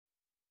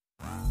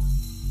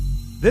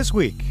This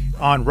week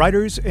on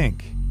Writers,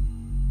 Inc.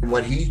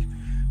 What he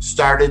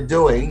started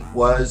doing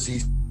was he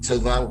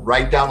said, well,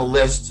 write down a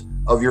list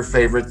of your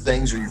favorite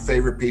things or your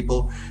favorite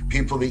people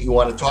that you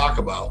want to talk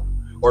about,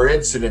 or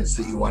incidents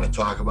that you want to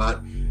talk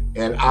about.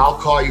 And I'll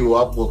call you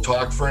up. We'll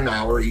talk for an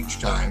hour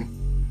each time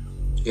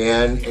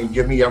and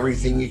give me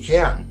everything you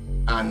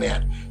can on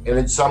that. And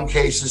in some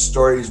cases,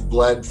 stories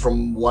bled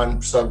from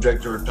one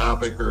subject or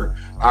topic or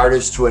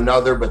artist to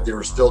another, but they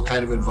were still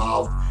kind of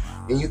involved.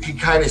 And you can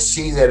kind of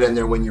see that in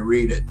there when you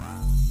read it.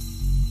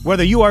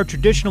 Whether you are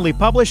traditionally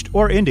published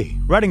or indie,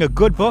 writing a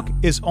good book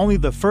is only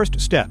the first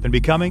step in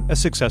becoming a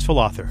successful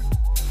author.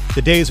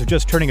 The days of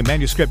just turning a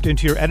manuscript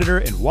into your editor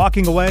and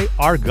walking away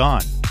are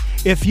gone.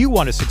 If you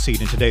want to succeed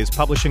in today's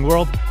publishing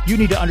world, you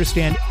need to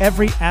understand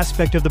every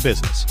aspect of the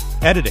business: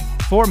 editing,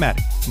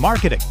 formatting,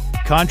 marketing,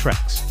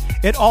 contracts.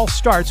 It all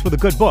starts with a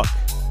good book.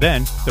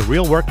 Then the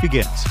real work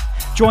begins.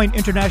 Join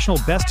international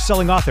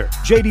best-selling author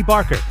J.D.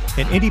 Barker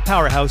and indie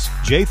powerhouse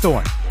Jay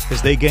Thorne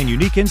as they gain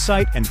unique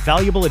insight and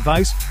valuable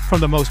advice from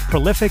the most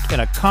prolific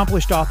and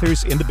accomplished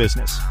authors in the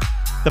business.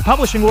 The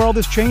publishing world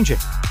is changing,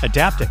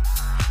 adapting.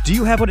 Do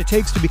you have what it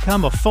takes to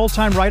become a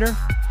full-time writer?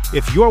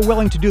 If you're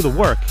willing to do the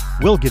work,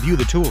 we'll give you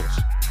the tools.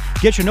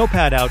 Get your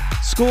notepad out.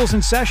 School's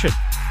in session.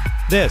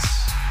 This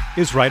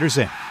is Writers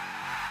Inc.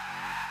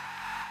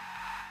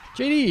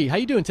 JD, how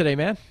you doing today,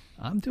 man?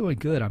 I'm doing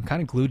good. I'm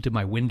kind of glued to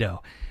my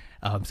window.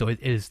 So it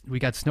is. We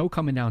got snow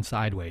coming down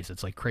sideways.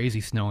 It's like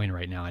crazy snowing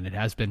right now, and it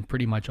has been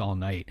pretty much all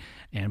night.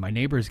 And my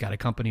neighbor's got a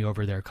company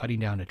over there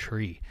cutting down a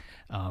tree,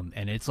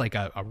 and it's like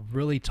a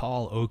really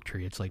tall oak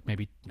tree. It's like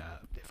maybe,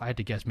 if I had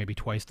to guess, maybe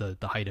twice the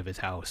height of his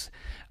house,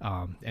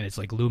 and it's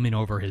like looming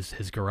over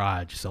his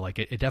garage. So like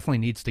it definitely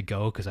needs to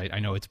go, because I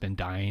know it's been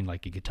dying,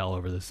 like you could tell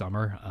over the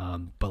summer.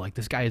 But like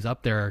this guy is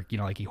up there,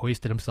 like he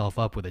hoisted himself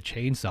up with a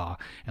chainsaw,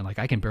 and like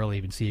I can barely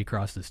even see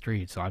across the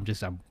street. So I'm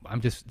just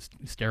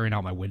staring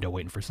out my window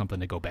waiting for something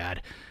to go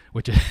bad,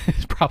 which is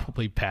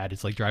probably bad.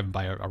 It's like driving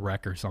by a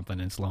wreck or something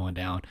and slowing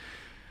down.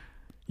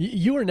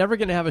 You are never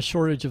going to have a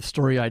shortage of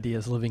story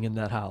ideas living in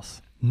that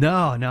house.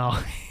 No.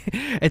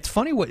 It's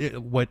funny what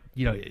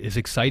is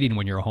exciting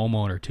when you're a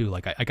homeowner too.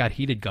 Like I got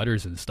heated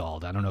gutters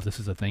installed. I don't know if this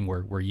is a thing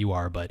where you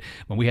are, but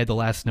when we had the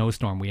last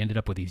snowstorm, we ended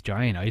up with these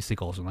giant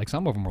icicles, and like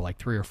some of them were like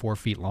 3 or 4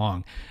 feet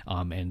long,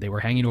 and they were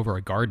hanging over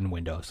a garden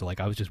window. So like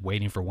I was just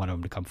waiting for one of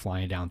them to come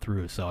flying down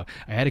through. So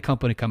I had a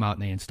company come out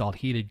and they installed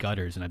heated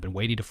gutters, and I've been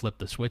waiting to flip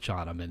the switch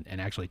on them and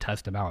actually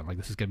test them out. Like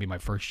this is gonna be my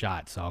first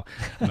shot, so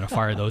I'm gonna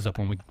fire those up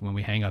when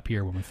we hang up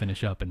here, when we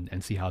finish up,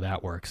 and see how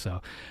that works.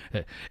 So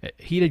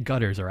heated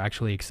gutters are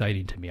actually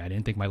exciting to me. I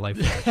didn't think my life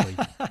would actually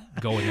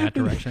go in that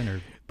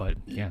direction, but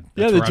yeah.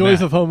 The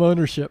joys of home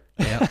ownership.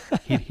 Yeah,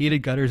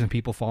 heated gutters and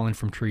people falling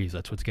from trees.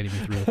 That's what's getting me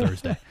through a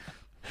Thursday.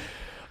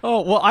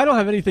 Oh, well, I don't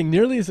have anything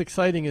nearly as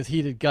exciting as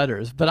heated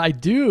gutters, but I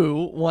do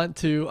want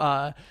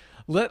to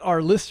let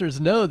our listeners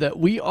know that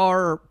we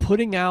are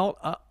putting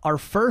out our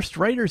first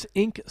Writers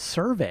Inc.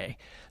 survey.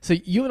 So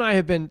you and I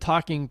have been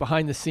talking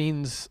behind the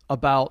scenes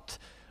about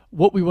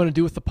what we want to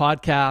do with the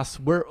podcast,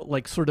 where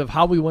like sort of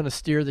how we want to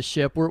steer the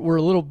ship. We're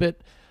a little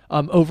bit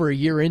over a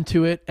year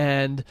into it,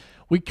 and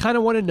we kind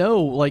of want to know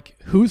like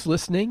who's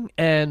listening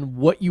and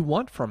what you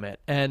want from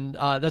it. And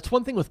that's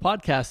one thing with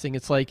podcasting.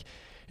 It's like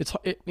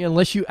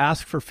unless you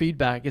ask for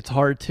feedback, it's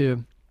hard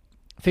to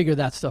figure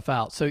that stuff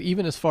out. So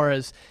even as far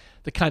as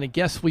the kind of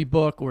guests we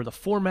book or the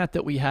format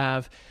that we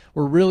have,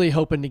 we're really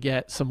hoping to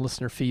get some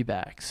listener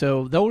feedback.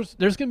 So there's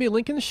going to be a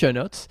link in the show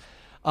notes.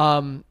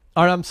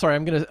 I'm sorry.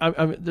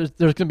 There's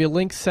going to be a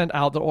link sent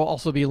out. There will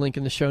also be a link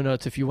in the show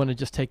notes if you want to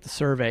just take the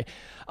survey.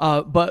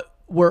 But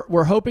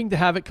we're hoping to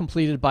have it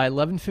completed by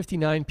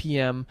 11:59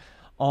 p.m.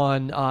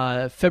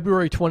 on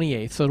February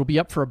 28th. So it'll be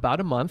up for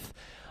about a month.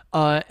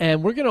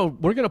 And we're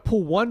gonna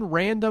pull one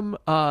random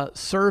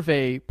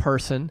survey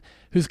person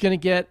who's going to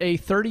get a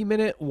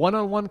 30-minute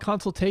one-on-one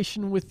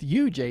consultation with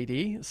you,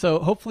 JD. So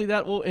hopefully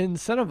that will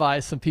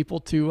incentivize some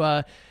people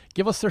to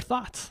give us their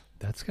thoughts.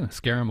 That's going to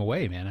scare them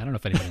away, man. I don't know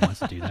if anybody wants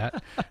to do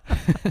that.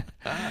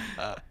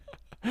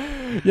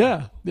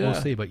 Yeah. We'll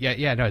see. But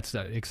no, it's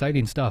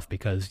exciting stuff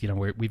because,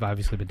 we've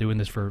obviously been doing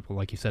this for,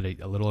 like you said,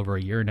 a little over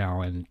a year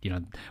now. And,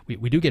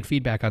 we do get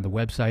feedback on the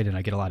website, and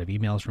I get a lot of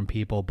emails from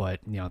people,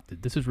 but,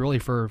 this is really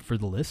for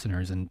the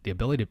listeners, and the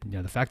ability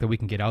to, the fact that we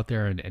can get out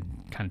there and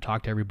kind of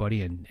talk to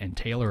everybody and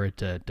tailor it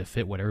to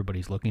fit what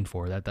everybody's looking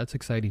for. That's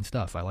exciting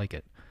stuff. I like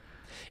it.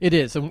 It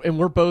is, and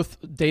we're both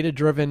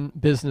data-driven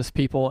business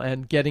people,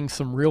 and getting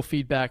some real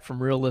feedback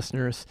from real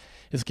listeners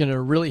is going to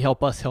really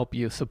help us help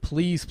you. So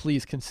please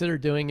consider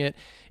doing it.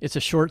 It's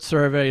a short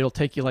survey. It'll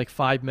take you like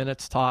 5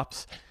 minutes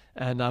tops,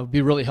 and it'll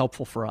be really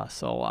helpful for us.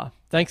 So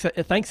thanks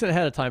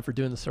ahead of time for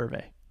doing the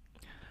survey.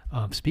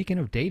 Speaking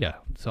of data,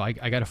 so I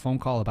got a phone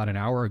call about an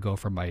hour ago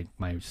from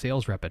my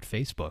sales rep at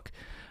Facebook.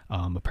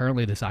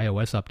 Apparently this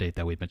iOS update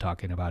that we've been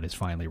talking about is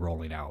finally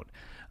rolling out.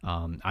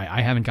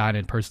 I haven't gotten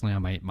it personally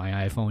on my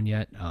iPhone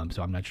yet,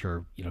 so I'm not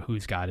sure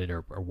who's got it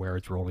or where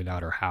it's rolling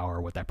out or how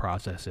or what that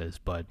process is.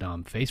 But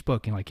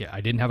Facebook,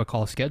 I didn't have a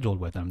call scheduled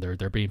with them.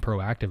 They're being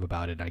proactive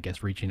about it. I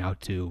guess reaching out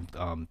to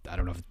I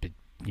don't know if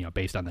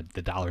based on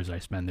the dollars I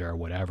spend there or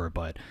whatever.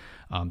 But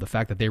the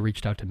fact that they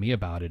reached out to me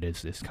about it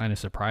is kind of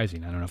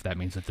surprising. I don't know if that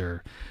means that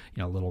they're,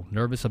 a little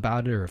nervous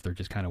about it, or if they're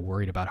just kind of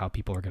worried about how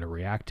people are going to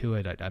react to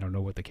it. I don't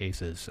know what the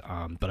case is.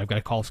 But I've got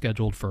a call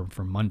scheduled for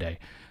Monday,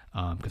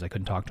 because I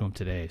couldn't talk to him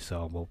today.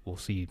 So we'll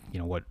see,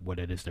 what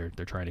it is they're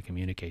trying to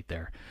communicate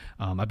there.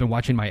 I've been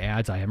watching my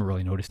ads. I haven't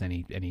really noticed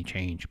any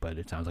change, but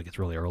it sounds like it's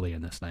really early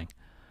in this thing.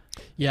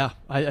 Yeah,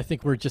 I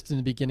think we're just in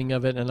the beginning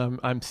of it, and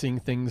I'm seeing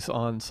things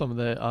on some of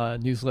the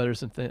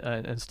newsletters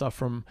and stuff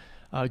from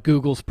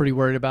Google's pretty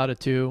worried about it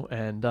too.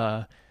 And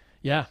I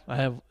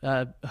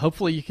have.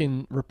 Hopefully, you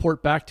can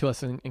report back to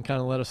us and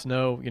kind of let us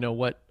know,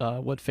 what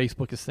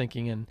Facebook is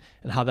thinking and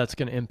how that's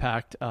going to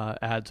impact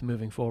ads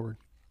moving forward.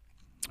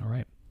 All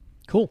right.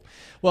 Cool.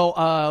 Well,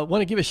 I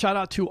want to give a shout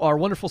out to our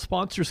wonderful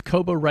sponsors,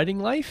 Kobo Writing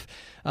Life.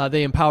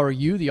 They empower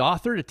you, the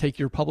author, to take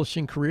your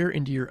publishing career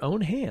into your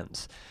own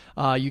hands.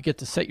 You get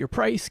to set your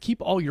price,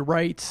 keep all your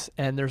rights,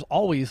 and there's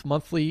always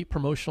monthly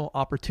promotional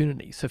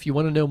opportunities. So if you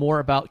want to know more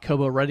about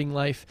Kobo Writing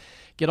Life,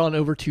 get on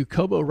over to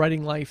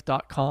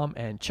kobowritinglife.com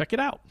and check it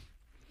out.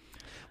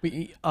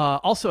 We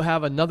also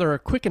have another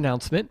quick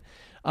announcement.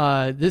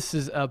 This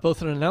is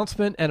both an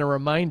announcement and a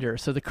reminder.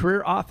 So the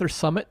Career Author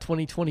Summit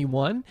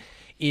 2021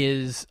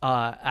 is,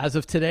 as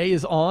of today,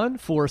 is on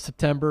for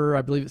September,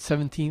 I believe it's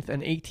 17th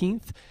and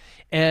 18th.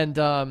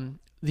 And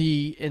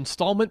the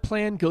installment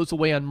plan goes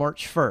away on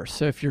March 1st.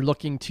 So if you're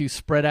looking to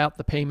spread out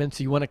the payments,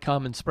 you want to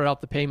come and spread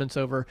out the payments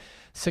over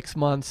 6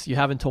 months, you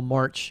have until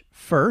March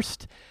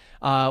 1st.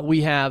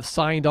 We have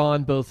signed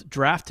on both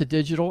Draft to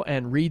Digital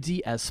and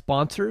Reedsy as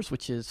sponsors,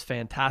 which is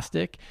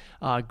fantastic.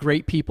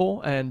 Great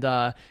people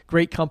and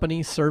great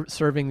companies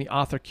serving the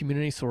author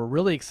community. So we're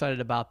really excited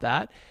about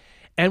that.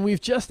 And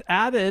we've just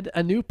added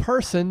a new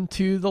person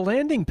to the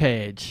landing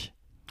page.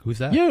 Who's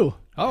that? You.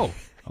 Oh,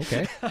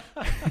 okay.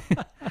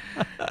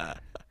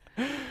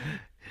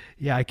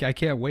 Yeah, I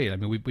can't wait. I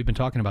mean, we've been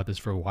talking about this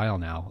for a while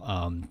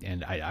now,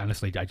 and I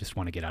honestly just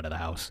want to get out of the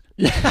house.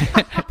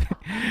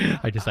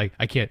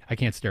 I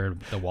can't stare at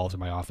the walls of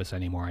my office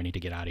anymore. I need to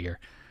get out of here.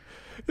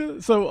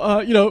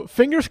 So,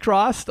 fingers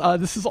crossed.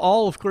 This is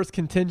all, of course,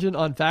 contingent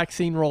on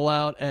vaccine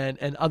rollout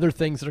and other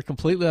things that are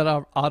completely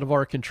out of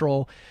our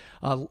control.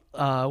 We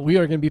are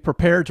going to be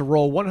prepared to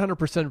roll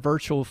 100%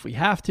 virtual if we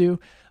have to,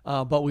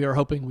 but we are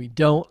hoping we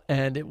don't.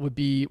 And it would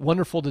be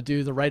wonderful to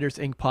do the Writers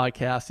Inc.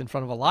 podcast in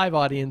front of a live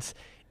audience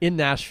in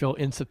Nashville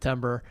in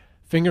September.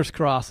 Fingers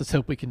crossed. Let's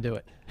hope we can do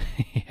it.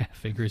 Yeah,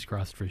 fingers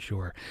crossed for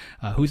sure.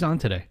 Who's on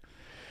today?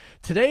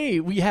 Today,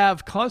 we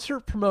have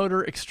concert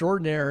promoter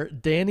extraordinaire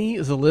Danny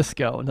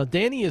Zelisko. Now,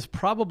 Danny is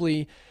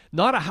probably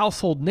not a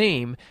household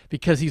name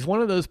because he's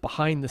one of those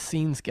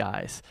behind-the-scenes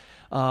guys.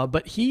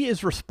 But he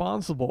is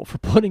responsible for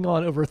putting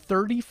on over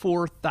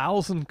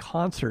 34,000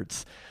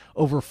 concerts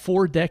over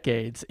 4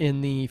 decades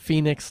in the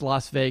Phoenix,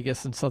 Las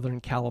Vegas, and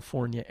Southern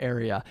California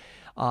area.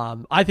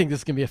 I think this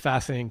is going to be a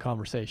fascinating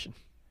conversation.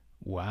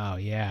 Wow,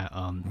 yeah.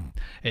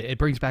 It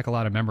brings back a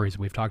lot of memories.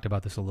 We've talked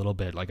about this a little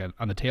bit. Like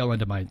on the tail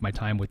end of my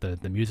time with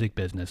the music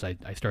business, I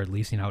started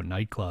leasing out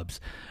nightclubs.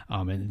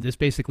 And this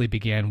basically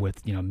began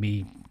with,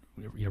 me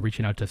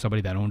reaching out to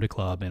somebody that owned a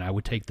club, and I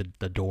would take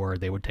the door,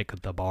 they would take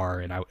the bar,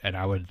 and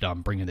I would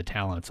bring in the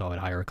talent. So I would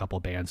hire a couple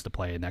of bands to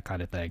play and that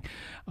kind of thing.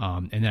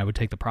 And then I would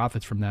take the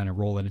profits from that and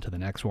roll it into the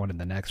next one and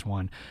the next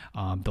one.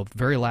 The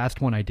very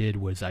last one I did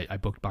was I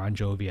booked Bon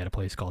Jovi at a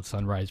place called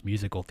Sunrise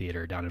Musical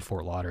Theater down in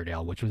Fort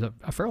Lauderdale, which was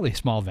a fairly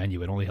small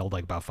venue. It only held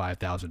like about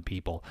 5,000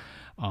 people.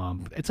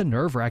 It's a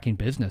nerve-wracking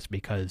business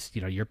because,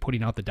 you're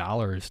putting out the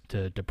dollars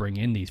to bring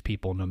in these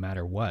people no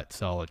matter what.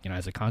 So,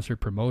 as a concert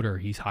promoter,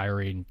 he's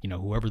hiring,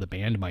 whoever the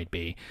band might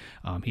be.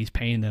 He's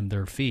paying them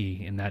their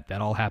fee, and that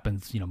all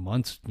happens,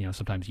 months,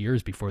 sometimes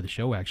years before the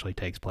show actually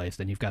takes place.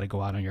 Then you've got to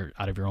go out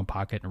of your own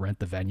pocket and rent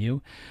the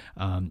venue.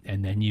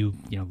 And then you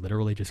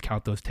literally just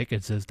count those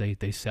tickets as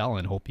they sell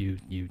and hope you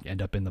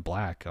end up in the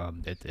black.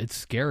 It's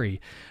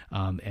scary.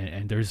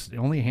 And there's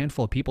only a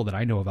handful of people that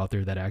I know of out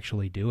there that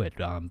actually do it.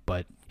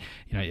 But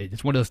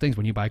it's one of those things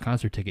when you buy a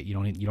concert ticket, you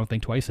don't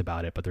think twice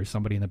about it, but there's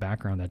somebody in the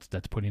background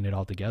that's putting it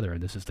all together,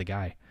 and this is the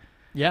guy.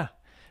 Yeah.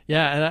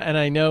 And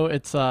I know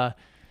it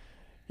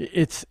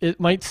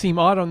might seem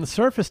odd on the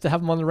surface to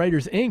have him on the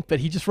Writers Inc., but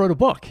he just wrote a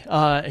book.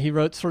 He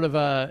wrote sort of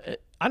I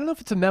don't know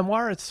if it's a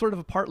memoir. It's sort of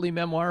a partly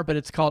memoir, but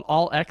it's called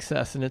All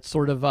Excess, and it's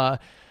sort of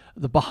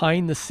the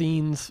behind the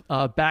scenes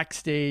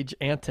backstage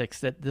antics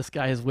that this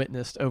guy has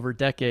witnessed over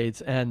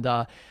decades. And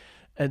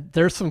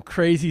there's some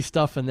crazy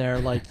stuff in there,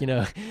 like, he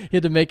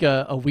had to make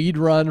a weed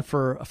run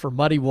for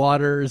Muddy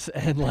Waters,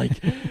 and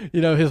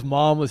his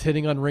mom was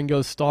hitting on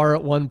Ringo Starr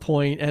at one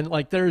point, and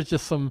there's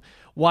just some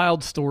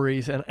wild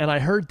stories. And I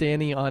heard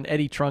Danny on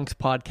Eddie Trunk's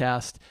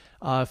podcast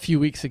a few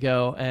weeks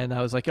ago, and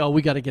I was like, oh,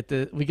 we got to get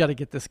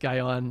this guy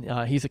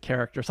on. He's a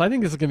character. So I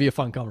think this is going to be a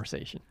fun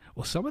conversation.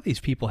 Well, some of these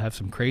people have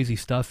some crazy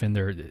stuff in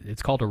there.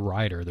 It's called a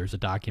rider. There's a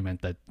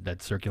document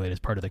that circulates as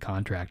part of the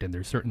contract, and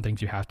there's certain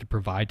things you have to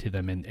provide to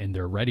them in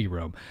their ready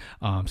room.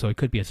 So it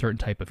could be a certain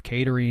type of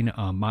catering.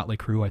 Motley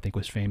Crue, I think,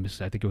 was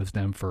famous. I think it was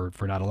them for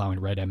not allowing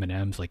red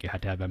M&Ms. Like you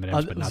had to have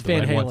M&Ms, but not the Van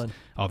red Halen. ones.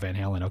 Oh, Van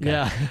Halen. Okay.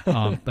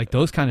 Yeah. Like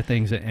those kind of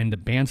things. And the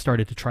band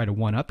started to try to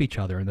one up each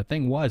other. And the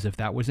thing was, if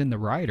that was in the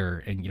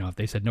rider, and if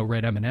they said no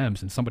red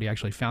M&Ms, and somebody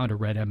actually found a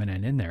red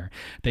M&M in there,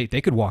 they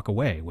could walk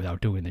away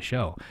without doing the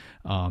show.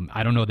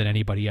 I don't know that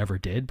anybody ever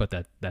did, but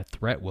that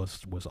threat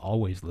was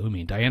always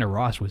looming. Diana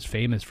Ross was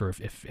famous for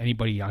if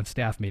anybody on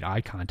staff made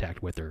eye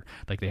contact with her,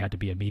 like they had to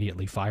be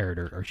immediately fired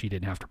or she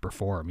didn't have to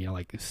perform.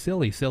 Like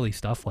silly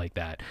stuff like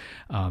that.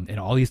 And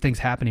all these things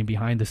happening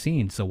behind the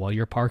scenes. So while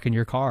you're parking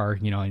your car,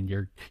 and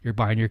you're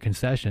buying your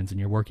concessions and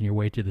you're working your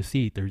way to the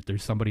seat,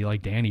 there's somebody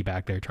like Danny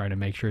back there trying to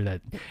make sure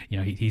that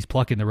he's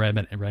plucking the red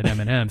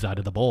M&Ms out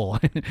of the bowl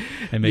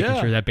and making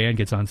sure that band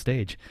gets on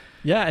stage.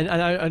 Yeah,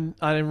 and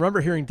I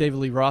remember hearing David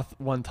Lee Roth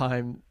one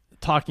time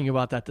talking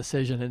about that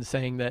decision and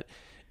saying that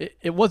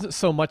it wasn't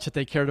so much that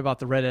they cared about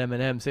the red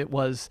M&Ms. It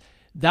was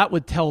that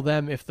would tell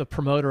them if the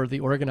promoter or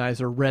the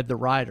organizer read the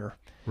rider.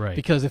 Right.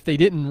 Because if they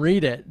didn't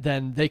read it,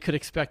 then they could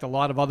expect a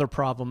lot of other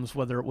problems,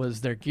 whether it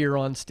was their gear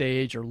on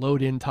stage or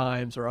load-in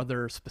times or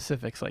other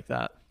specifics like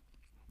that.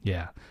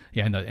 Yeah,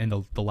 and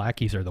the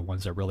lackeys are the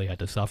ones that really had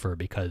to suffer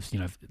because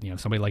if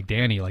somebody like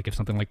Danny, like if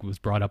something like was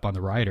brought up on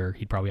the rider,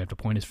 he'd probably have to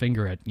point his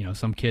finger at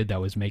some kid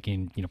that was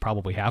making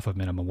probably half of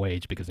minimum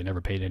wage because they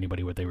never paid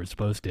anybody what they were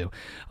supposed to,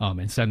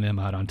 and send them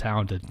out on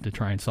town to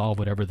try and solve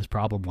whatever this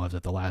problem was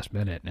at the last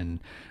minute. And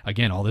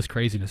again, all this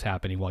craziness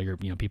happening while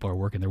people are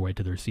working their way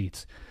to their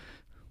seats.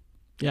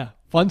 Yeah,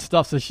 fun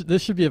stuff. So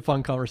this should be a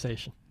fun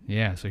conversation.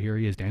 Yeah, so here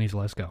he is, Danny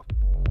Zelisko.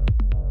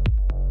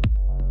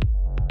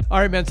 All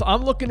right, man. So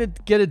I'm looking to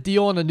get a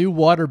deal on a new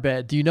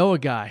waterbed. Do you know a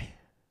guy?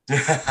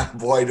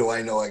 Boy, do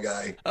I know a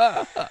guy.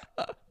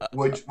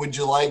 Would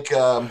you like,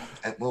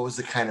 what was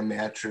the kind of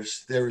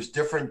mattress? There's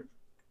different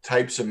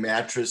types of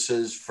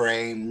mattresses,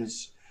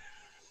 frames.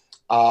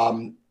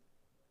 I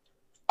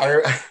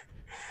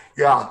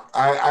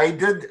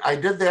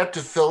did that to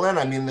fill in.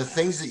 I mean, the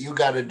things that you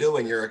got to do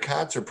when you're a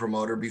concert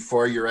promoter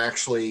before you're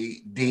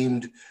actually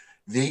deemed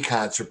the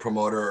concert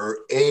promoter or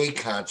a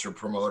concert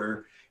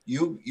promoter,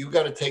 you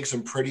got to take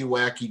some pretty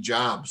wacky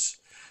jobs.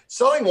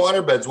 Selling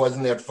waterbeds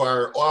wasn't that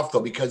far off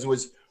though, because it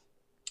was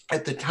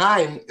at the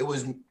time it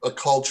was a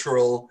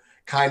cultural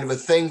kind of a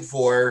thing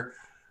for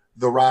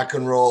the rock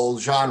and roll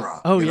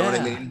genre. Oh, you know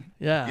what I mean?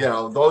 Yeah.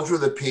 Those were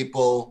the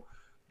people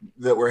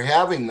that were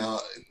having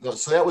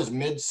so that was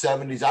mid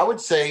 70s. I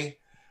would say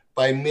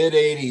by mid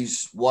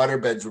 80s,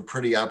 waterbeds were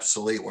pretty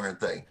obsolete,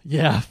 weren't they?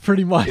 Yeah,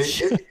 pretty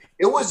much.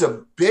 It was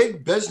a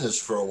big business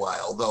for a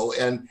while though.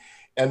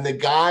 And the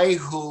guy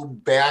who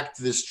backed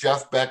this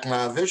Jeff Beck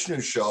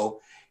Mahavishnu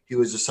show, he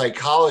was a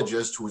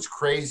psychologist who was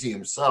crazy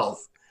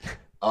himself,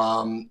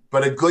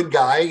 but a good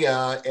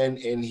guy.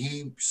 And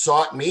he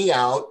sought me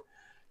out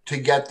to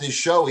get this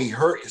show. He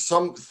heard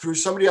through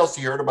somebody else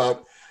he heard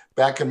about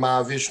Beck and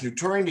Mahavishnu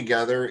touring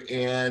together,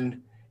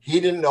 and he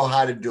didn't know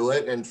how to do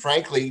it. And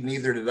frankly,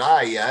 neither did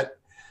I yet,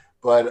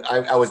 but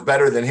I was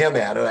better than him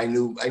at it. I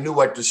knew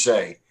what to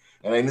say,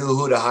 and I knew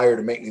who to hire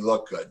to make me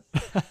look good.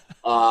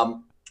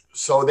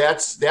 So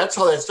that's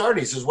how that started.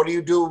 He says, what do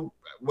you do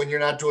when you're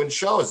not doing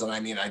shows? And I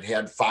mean, I'd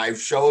had 5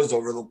 shows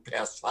over the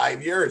past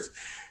 5 years.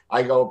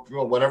 I go,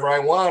 whatever I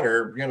want,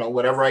 or,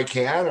 whatever I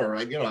can, or,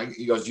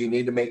 he goes, do you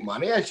need to make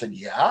money? I said,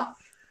 yeah.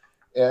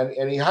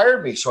 And he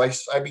hired me. So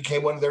I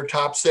became one of their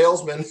top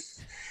salesmen.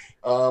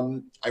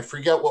 I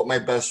forget what my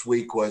best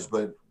week was,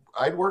 but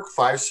I'd work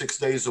 5-6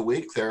 days a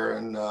week there.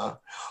 And,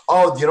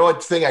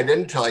 what thing I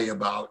didn't tell you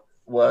about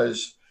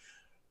was,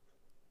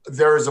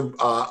 there's a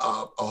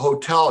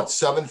hotel at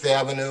 7th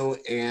Avenue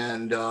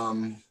and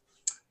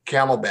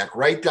Camelback,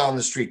 right down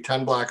the street,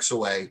 10 blocks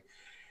away.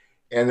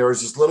 And there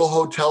was this little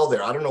hotel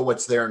there. I don't know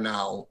what's there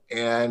now.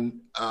 And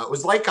it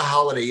was like a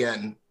Holiday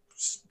Inn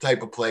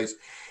type of place.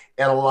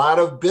 And a lot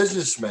of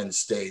businessmen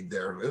stayed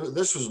there.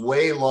 This was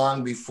way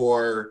long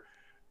before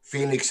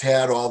Phoenix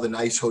had all the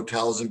nice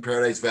hotels in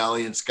Paradise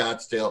Valley and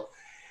Scottsdale.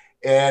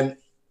 And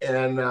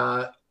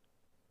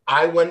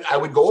I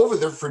would go over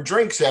there for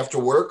drinks after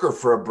work or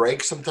for a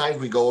break. Sometimes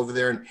we go over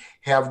there and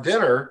have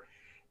dinner,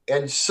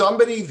 and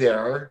somebody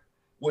there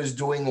was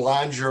doing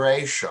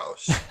lingerie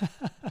shows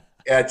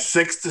at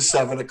 6 to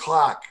 7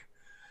 o'clock.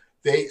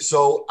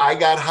 So I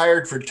got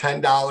hired for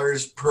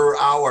 $10 per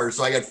hour.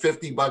 So I got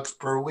 $50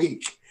 per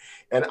week,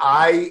 and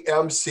I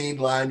emceed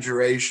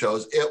lingerie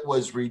shows. It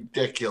was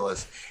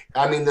ridiculous.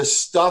 I mean, the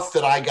stuff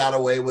that I got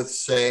away with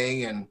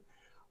saying, and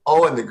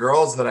the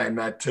girls that I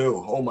met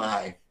too. Oh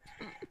my.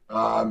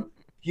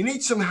 You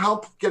need some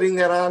help getting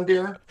that on,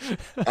 dear?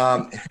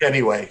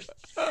 Anyway,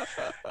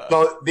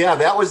 so yeah,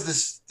 that was the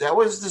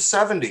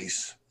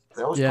 70s.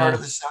 That was part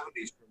of the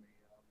 70s for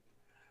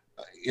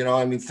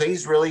me.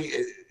 Things really,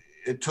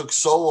 it took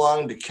so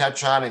long to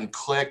catch on and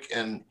click,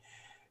 and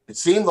it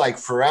seemed like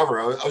forever.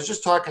 I was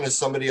just talking to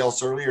somebody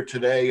else earlier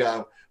today,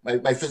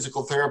 my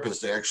physical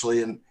therapist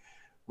actually, and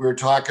we were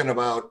talking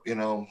about,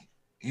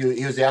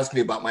 he was asking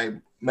me about my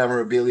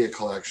memorabilia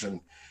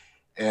collection.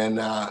 And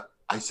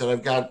I said,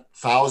 I've got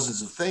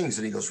thousands of things.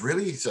 And he goes,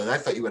 really? He said, I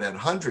thought you would have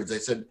hundreds. I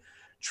said,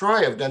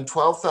 Troy, I've done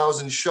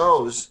 12,000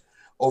 shows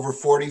over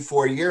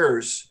 44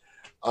 years.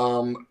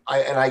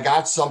 I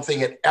got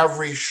something at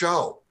every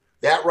show.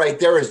 That right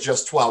there is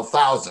just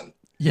 12,000.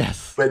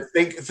 Yes. But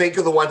think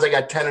of the ones I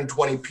got 10 and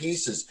 20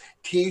 pieces,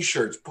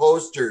 T-shirts,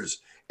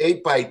 posters,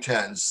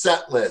 8x10s,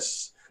 set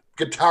lists,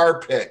 guitar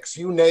picks,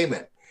 you name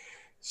it.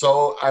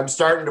 So I'm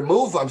starting to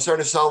move. I'm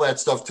starting to sell that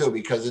stuff too,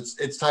 because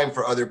it's time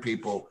for other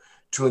people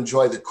to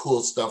enjoy the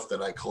cool stuff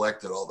that I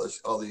collected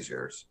all these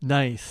years.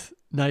 Nice.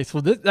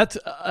 Well, that's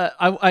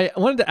I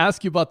wanted to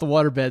ask you about the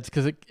waterbeds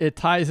because it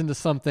ties into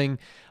something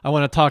I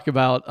want to talk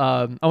about.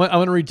 I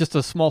want to read just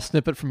a small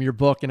snippet from your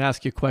book and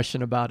ask you a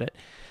question about it.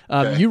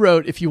 Okay. You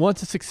wrote, if you want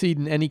to succeed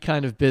in any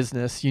kind of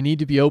business, you need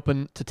to be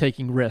open to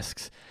taking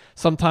risks.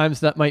 Sometimes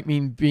that might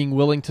mean being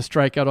willing to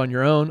strike out on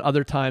your own.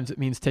 Other times it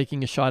means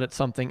taking a shot at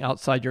something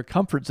outside your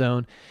comfort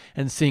zone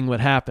and seeing what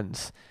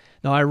happens.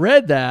 Now, I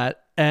read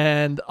that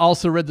and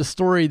also read the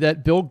story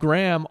that Bill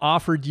Graham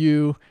offered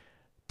you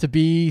to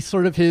be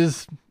sort of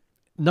his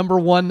number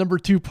one, number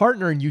two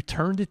partner, and you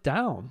turned it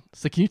down.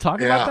 So can you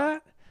talk about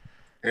that?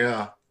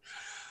 Yeah.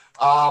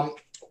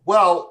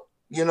 Well,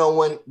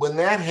 when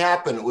that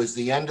happened, it was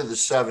the end of the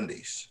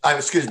 70s.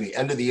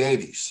 End of the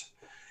 80s.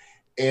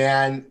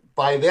 And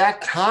by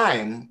that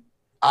time,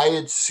 I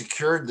had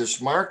secured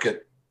this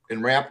market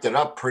and wrapped it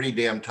up pretty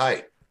damn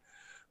tight.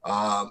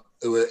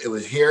 It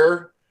was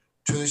here,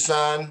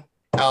 Tucson,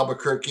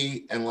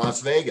 Albuquerque, and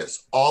Las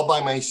Vegas, all by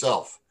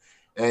myself.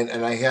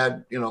 And I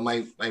had,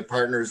 my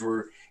partners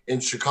were in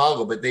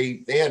Chicago, but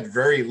they had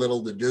very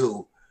little to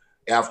do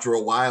after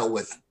a while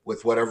with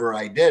whatever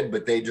I did,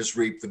 but they just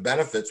reaped the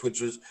benefits,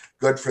 which was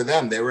good for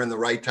them. They were in the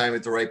right time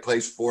at the right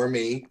place for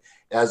me,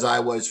 as I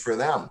was for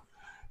them.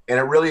 And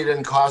it really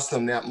didn't cost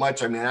them that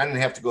much. I mean, I didn't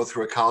have to go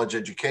through a college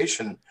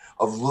education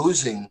of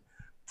losing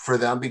for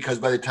them, because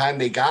by the time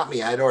they got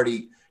me, I'd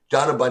already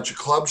done a bunch of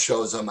club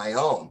shows on my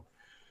own.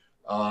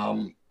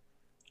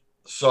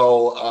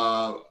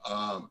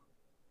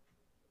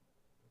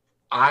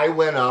 I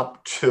went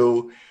up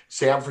to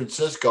San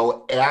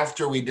Francisco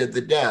after we did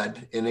The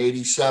Dead in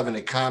 87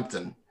 at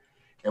Compton,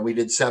 and we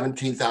did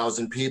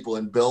 17,000 people,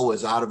 and Bill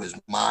was out of his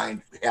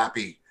mind,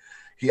 happy.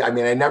 I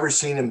never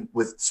seen him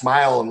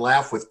smile and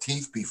laugh with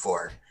teeth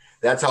before.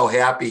 That's how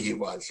happy he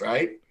was,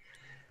 right?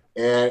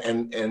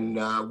 And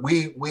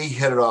we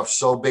hit it off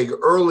so big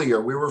earlier.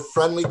 We were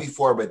friendly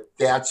before, but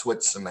that's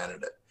what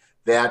cemented it.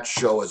 That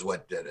show is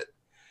what did it.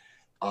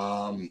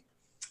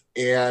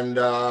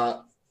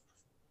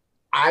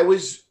 I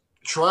was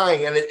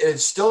trying, and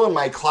it's still in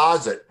my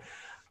closet.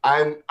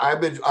 I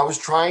was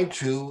trying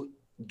to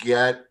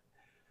get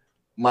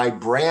my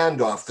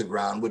brand off the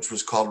ground, which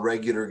was called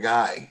Regular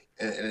Guy,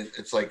 and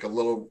it's like a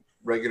little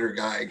regular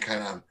guy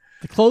kind of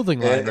the clothing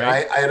line,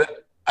 right?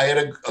 I had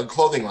a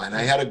clothing line.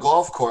 I had a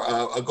golf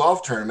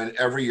tournament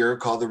every year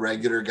called the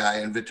Regular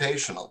Guy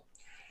Invitational,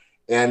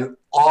 and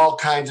all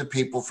kinds of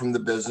people from the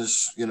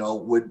business,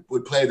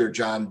 would play there.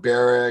 John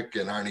Barrick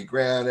and Arnie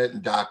Granite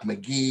and Doc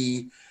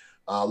McGee.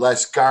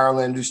 Les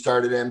Garland, who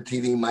started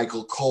MTV,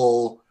 Michael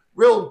Cole,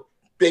 real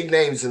big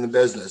names in the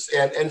business.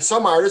 And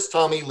some artists,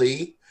 Tommy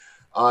Lee,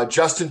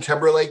 Justin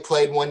Timberlake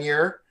played one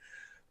year.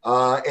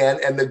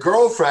 And the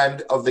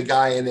girlfriend of the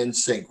guy in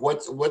NSYNC,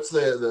 what's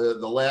the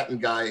Latin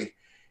guy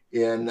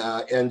in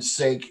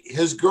NSYNC?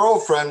 His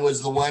girlfriend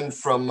was the one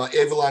from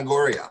Eva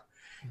Longoria.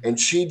 And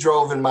she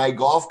drove in my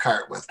golf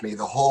cart with me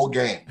the whole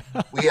game.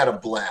 We had a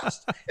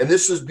blast. And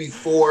this was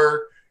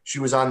before she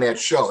was on that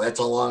show. That's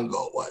how long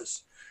ago it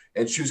was.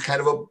 And she was kind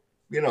of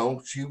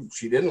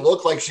she didn't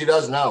look like she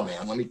does now,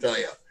 man. Let me tell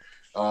you.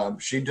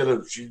 She's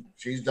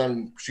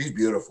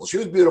beautiful. She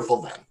was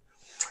beautiful then.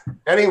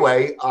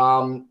 Anyway,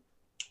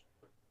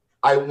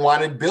 I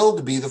wanted Bill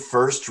to be the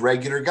first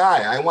Regular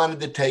Guy. I wanted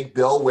to take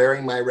Bill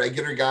wearing my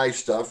Regular Guy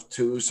stuff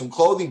to some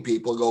clothing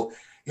people, go,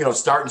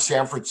 start in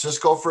San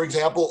Francisco, for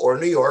example, or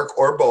New York,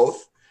 or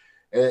both,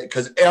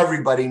 because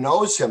everybody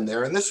knows him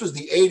there. And this was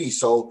the 80s.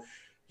 So,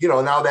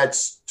 now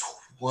that's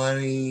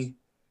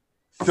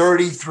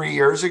 33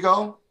 years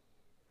ago.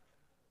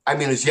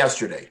 It's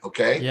yesterday.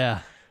 Okay. Yeah.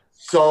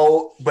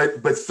 So,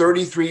 but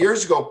 33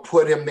 years ago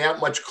put him that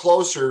much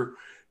closer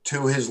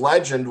to his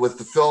legend with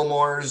the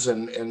Fillmores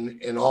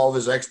and all of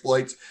his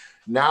exploits.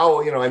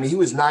 Now, he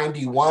was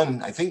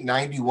 91, I think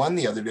 91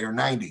 the other day, or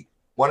 90,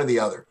 one or the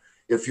other,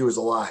 if he was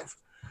alive.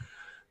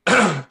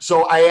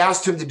 So I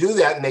asked him to do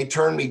that, and they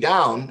turned me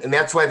down. And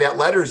that's why that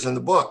letter's in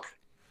the book.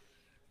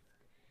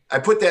 I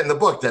put that in the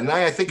book, didn't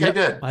I? I think I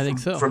did. I think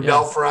so. From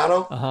Del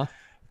Ferrano. Uh-huh.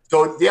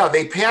 So, yeah,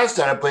 they passed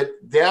on it, but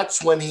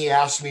that's when he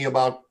asked me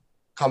about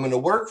coming to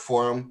work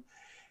for him.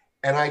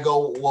 And I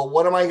go, well,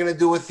 what am I going to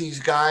do with these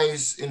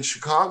guys in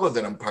Chicago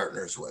that I'm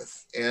partners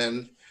with?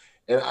 And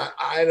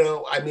I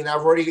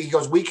don't, he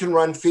goes, we can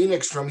run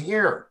Phoenix from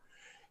here.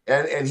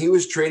 And he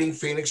was treating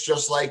Phoenix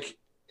just like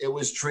it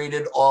was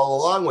treated all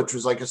along, which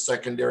was like a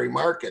secondary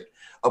market,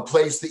 a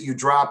place that you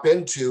drop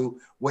into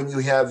when you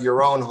have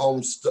your own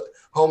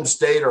home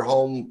state or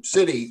home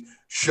city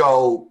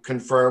show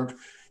confirmed.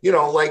 You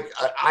know, like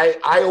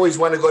I always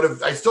want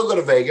to I still go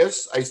to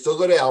Vegas. I still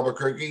go to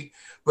Albuquerque,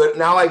 but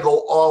now I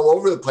go all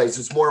over the place.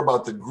 It's more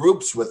about the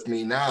groups with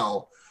me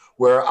now,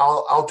 where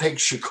I'll take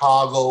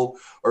Chicago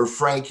or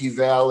Frankie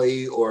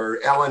Valli or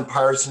Alan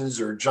Parsons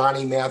or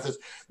Johnny Mathis,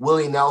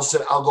 Willie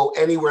Nelson. I'll go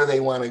anywhere they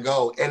want to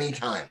go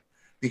anytime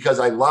because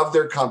I love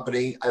their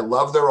company. I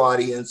love their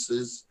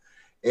audiences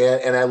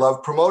and I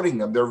love promoting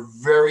them. They're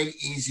very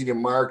easy to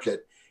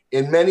market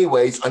in many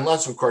ways,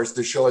 unless of course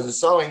the show isn't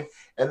selling.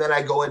 And then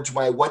I go into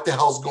my what the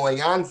hell's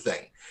going on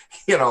thing.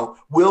 You know,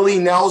 Willie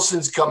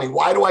Nelson's coming.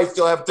 Why do I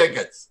still have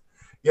tickets?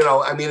 You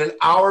know, I mean, an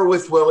hour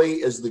with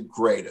Willie is the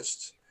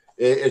greatest.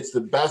 It's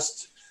the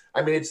best.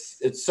 I mean,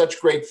 it's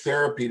such great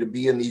therapy to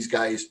be in these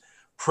guys'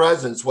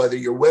 presence, whether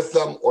you're with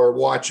them or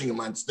watching them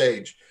on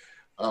stage.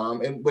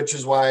 And which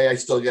is why I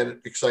still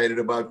get excited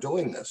about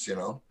doing this, you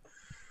know?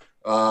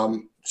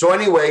 So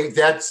anyway,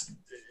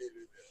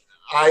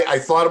 I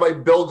thought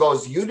about Bill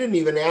goes, you didn't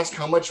even ask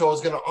how much I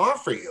was going to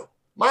offer you.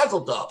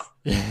 Mazel tov.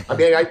 I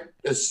mean,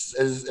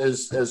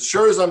 as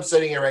sure as I'm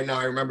sitting here right now,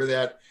 I remember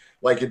that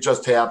like it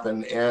just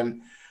happened.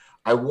 And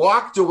I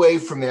walked away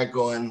from that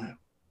going,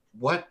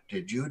 what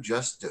did you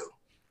just do?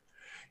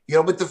 You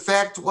know, but the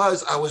fact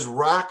was I was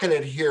rocking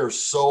it here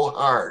so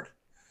hard.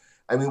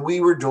 I mean, we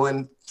were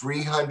doing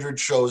 300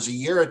 shows a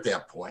year at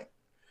that point.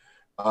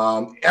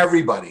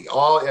 Everybody, I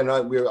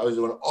was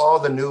doing all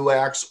the new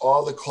acts,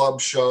 all the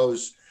club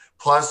shows,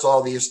 plus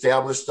all the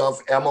established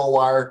stuff,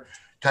 MOR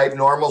type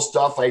normal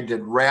stuff. I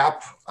did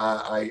rap.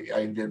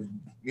 I did,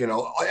 you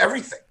know,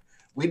 everything.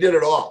 We did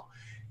it all.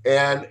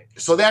 And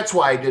so that's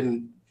why I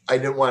didn't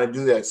want to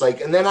do that. It's like,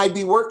 and then I'd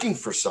be working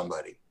for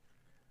somebody.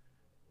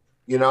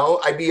 You know,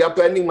 I'd be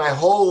upending my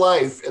whole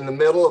life in the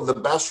middle of the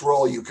best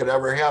role you could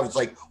ever have. It's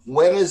like,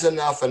 when is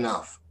enough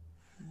enough?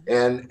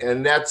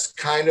 And that's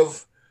kind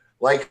of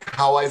like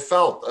how I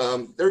felt.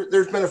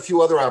 There's been a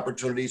few other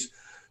opportunities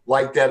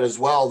like that as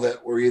well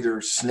that were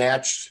either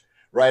snatched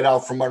right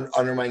out from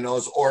under my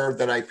nose or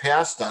that I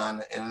passed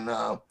on.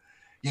 And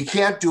you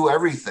can't do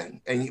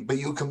everything, but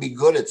you can be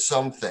good at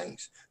some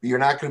things. But you're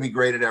not going to be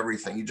great at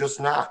everything. You're just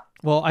not.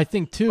 Well, I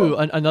think too,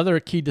 another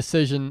key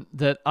decision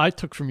that I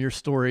took from your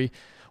story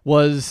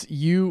was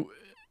you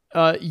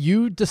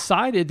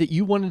decided that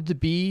you wanted to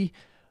be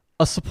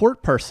a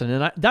support person.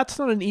 And that's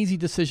not an easy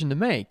decision to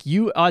make.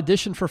 You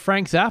auditioned for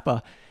Frank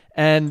Zappa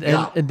and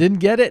didn't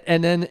get it.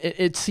 And then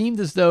it seemed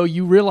as though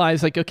you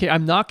realized like, okay,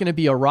 I'm not going to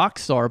be a rock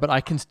star, but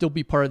I can still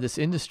be part of this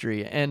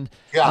industry. And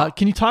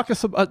can you talk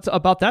us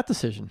about that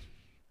decision?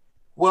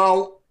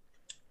 Well,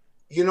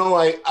 you know,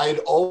 I'd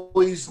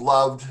always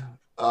loved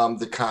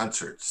the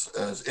concerts.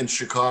 In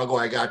Chicago,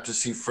 I got to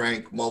see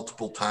Frank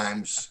multiple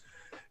times.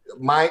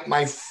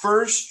 My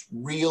first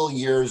real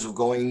years of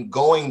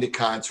going to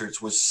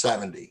concerts was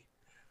 70,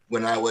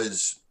 when I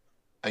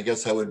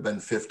guess I would have been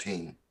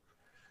 15,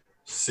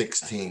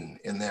 16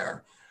 in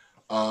there.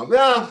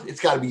 It's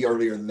got to be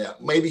earlier than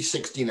that, maybe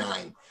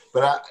 69.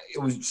 But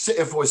if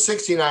it was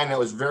 69, that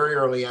was very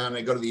early on.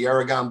 I go to the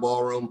Aragon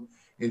Ballroom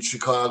in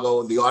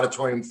Chicago, the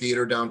Auditorium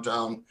Theater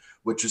downtown,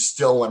 which is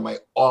still one of my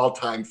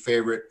all-time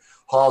favorite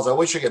halls. I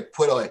wish I could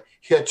put a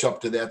hitch up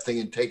to that thing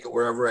and take it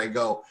wherever I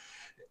go.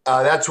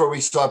 That's where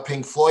we saw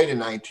Pink Floyd in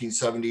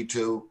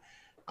 1972.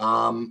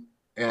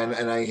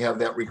 And I have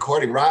that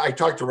recording. I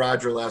talked to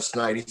Roger last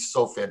night. He's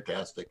so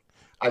fantastic.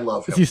 I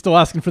love him. Is he still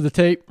asking for the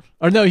tape?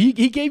 Or no, he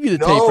gave you the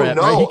tape,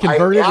 right? He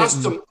converted I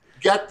asked him,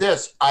 get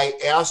this. I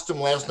asked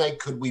him last night,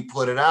 could we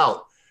put it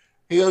out?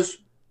 He goes,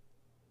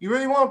 you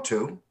really want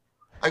to?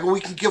 I go,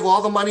 we can give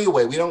all the money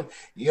away. We don't,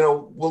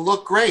 we'll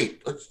look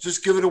great. Let's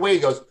just give it away. He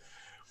goes,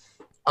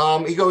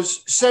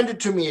 send it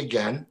to me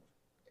again.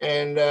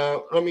 And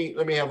let me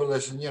have a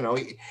listen. You know,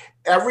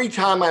 every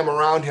time I'm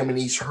around him and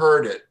he's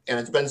heard it, and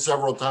it's been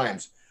several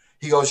times,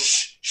 he goes,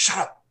 shut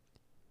up.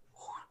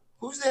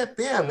 Who's that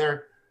band?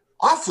 They're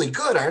awfully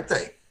good, aren't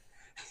they?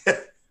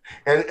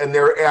 and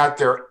they're at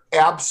their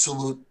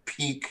absolute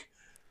peak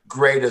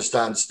greatest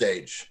on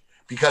stage,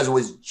 because it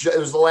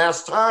was the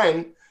last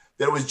time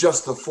that it was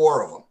just the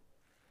four of them,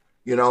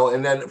 you know.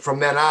 And then from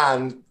then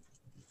on,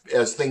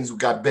 as things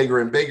got bigger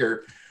and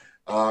bigger,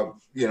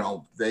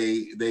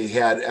 they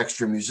had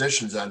extra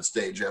musicians on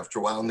stage after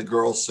a while, and the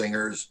girl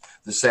singers,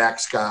 the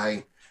sax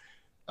guy.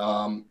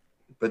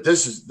 But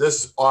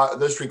this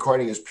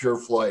recording is pure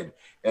Floyd,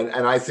 and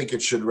I think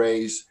it should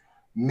raise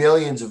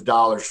millions of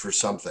dollars for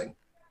something.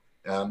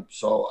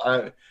 So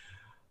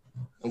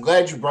I'm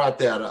glad you brought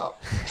that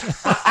up.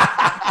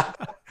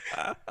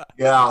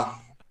 Yeah.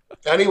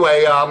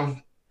 Anyway,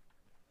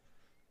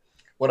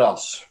 what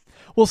else?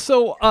 Well,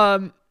 so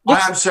I'm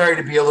sorry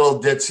to be a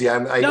little ditzy.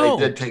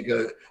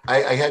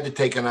 I had to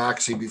take an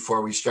oxy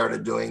before we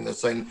started doing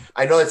this.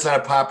 I know it's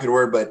not a popular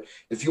word, but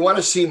if you want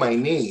to see my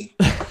knee,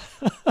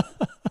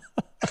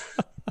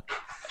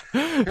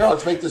 here,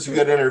 let's make this a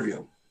good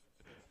interview.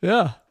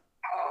 Yeah.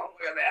 Oh,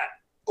 look at that.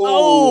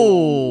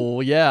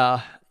 Oh,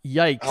 yeah.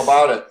 Yikes. How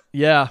about it?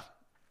 Yeah.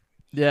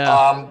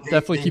 Yeah.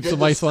 Definitely keep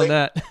some ice on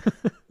that.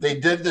 They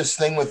did this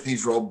thing with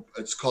these,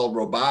 it's called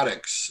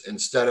robotics.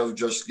 Instead of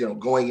just,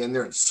 going in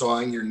there and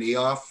sawing your knee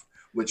off,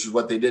 which is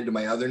what they did to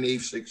my other knee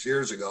 6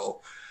 years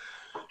ago.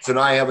 So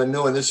now I have a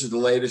new one. This is the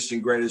latest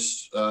and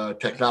greatest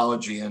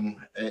technology. And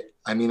I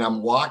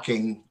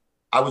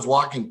was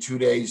walking 2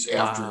 days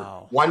after.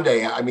 Wow. One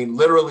day,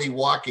 literally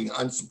walking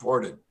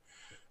unsupported.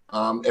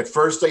 At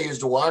first I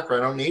used a walker. I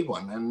don't need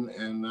one.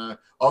 And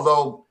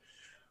although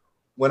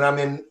when I'm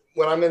in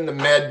the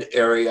med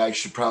area, I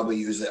should probably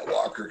use that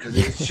walker, because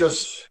it's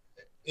just,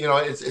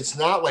 it's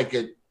not like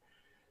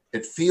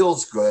it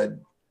feels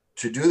good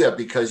to do that,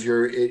 because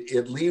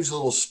it leaves a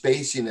little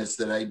spaciness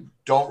that I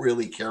don't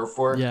really care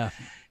for. Yeah.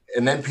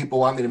 And then people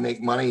want me to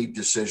make money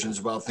decisions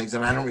about things,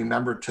 and I don't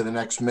remember to the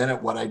next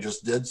minute what I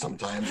just did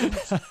sometimes.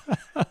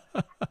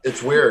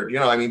 It's weird.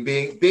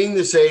 Being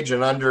this age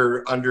and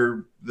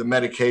under the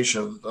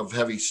medication of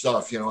heavy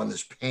stuff, and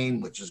this pain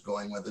which is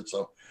going with it.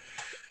 So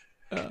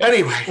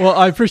anyway. Well,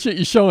 I appreciate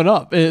you showing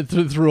up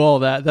through all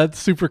that. That's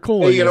super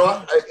cool. Hey,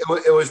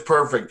 it was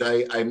perfect.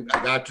 I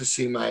got to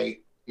see my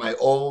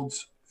old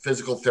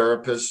physical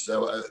therapist.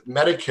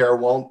 Medicare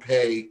won't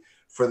pay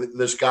for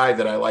this guy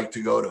that I like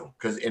to go to,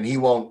 and he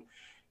won't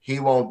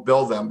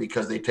bill them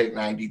because they take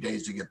 90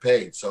 days to get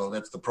paid. So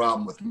that's the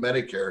problem with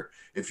Medicare.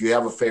 If you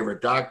have a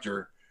favorite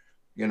doctor,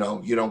 you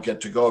don't get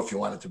to go if you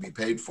want it to be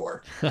paid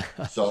for.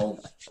 So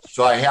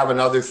I have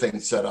another thing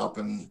set up,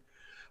 and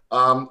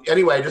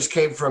anyway, I just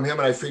came from him,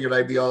 and I figured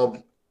I'd be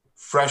all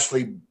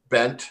freshly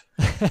bent.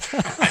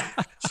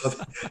 So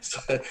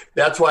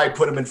that's why I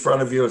put him in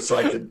front of you, so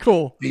I could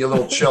be a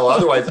little chill.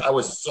 Otherwise, I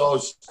was so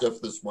stiff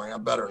this morning.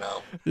 I'm better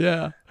now.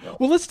 Yeah.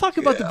 Well, let's talk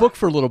about the book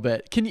for a little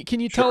bit. Can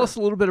you tell us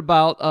a little bit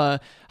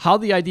about how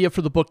the idea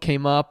for the book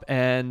came up,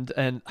 and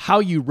how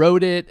you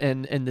wrote it,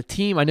 and the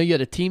team? I know you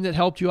had a team that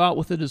helped you out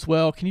with it as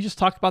well. Can you just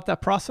talk about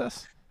that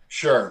process?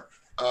 Sure.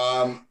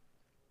 I've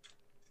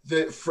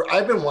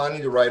been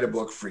wanting to write a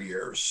book for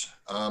years,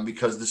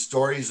 because the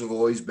stories have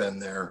always been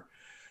there,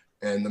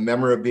 and the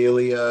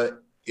memorabilia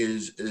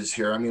is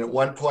here. At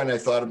one point I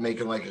thought of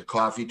making like a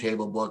coffee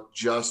table book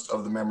just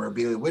of the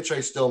memorabilia, which I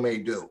still may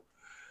do.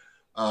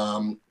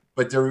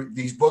 But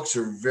these books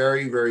are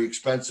very, very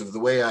expensive. The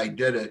way I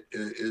did it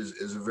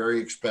is a very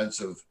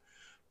expensive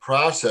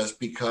process,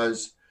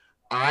 because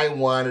I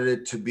wanted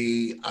it to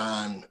be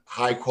on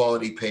high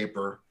quality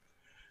paper.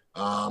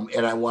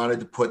 And I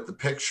wanted to put the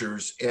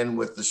pictures in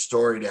with the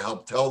story to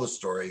help tell the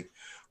story,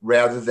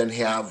 rather than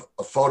have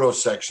a photo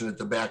section at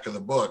the back of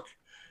the book,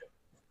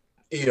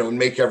 and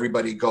make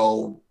everybody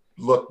go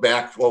look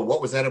back. Well,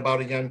 what was that about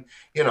again?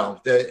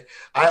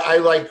 I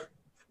like,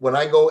 when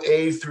I go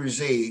A through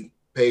Z,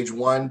 page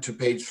 1 to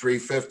page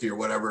 350 or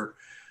whatever,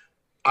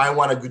 I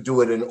want to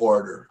do it in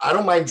order. I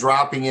don't mind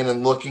dropping in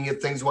and looking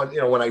at things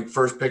when I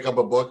first pick up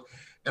a book,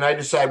 and I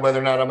decide whether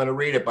or not I'm going to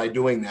read it by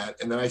doing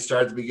that. And then I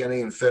start at the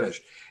beginning and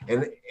finish.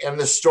 And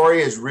the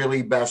story is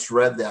really best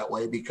read that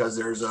way, because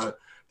there's a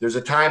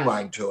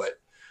timeline to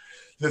it.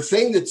 The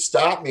thing that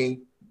stopped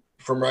me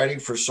from writing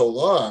for so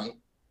long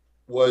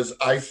was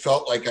I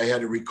felt like I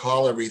had to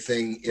recall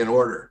everything in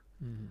order,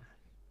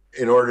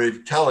 in order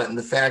to tell it. And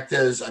the fact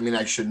is,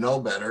 I should know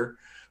better,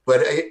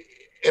 but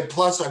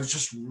plus I was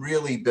just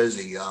really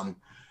busy.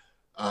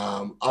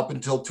 Up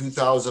until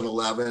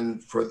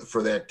 2011,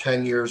 for that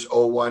 10 years,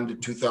 01 to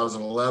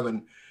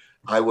 2011,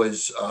 I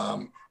was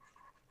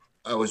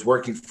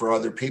working for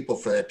other people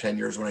for that 10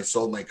 years when I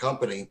sold my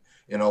company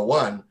in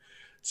 01.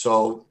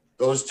 So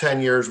those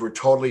 10 years were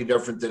totally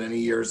different than any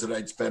years that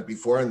I'd spent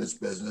before in this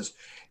business.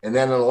 And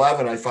then in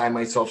 11, I find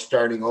myself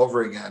starting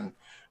over again,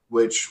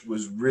 which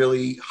was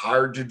really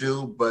hard to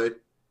do, but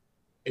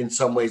in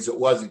some ways it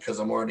wasn't, because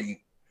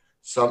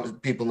some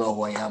people know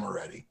who I am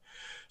already.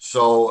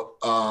 So,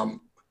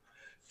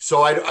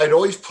 I'd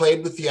always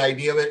played with the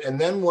idea of it.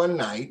 And then one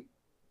night,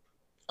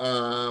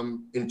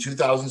 in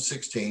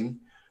 2016,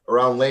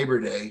 around Labor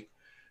Day,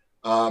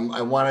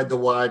 I wanted to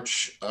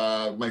watch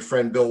my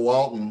friend Bill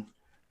Walton,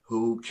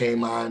 who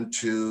came on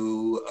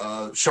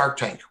to Shark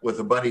Tank with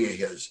a buddy of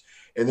his,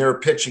 and they were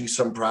pitching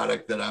some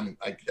product that I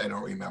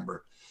don't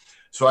remember.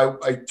 So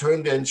I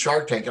tuned in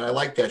Shark Tank, and I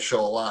like that show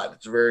a lot.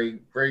 It's a very,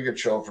 very good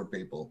show for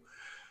people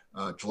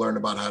to learn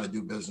about how to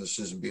do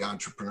businesses and be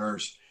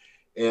entrepreneurs.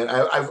 And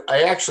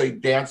I actually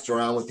danced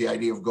around with the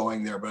idea of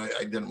going there, but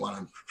I didn't want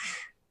to.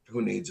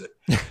 Who needs it?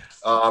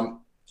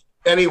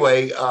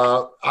 Anyway,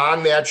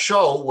 on that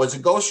show was a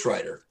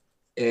ghostwriter,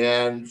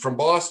 and from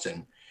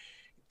Boston.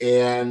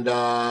 And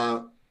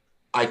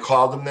I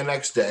called him the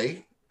next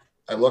day.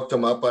 I looked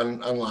him up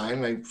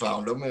online. I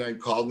found him, and I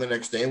called him the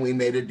next day, and we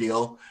made a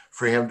deal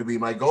for him to be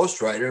my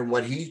ghostwriter. And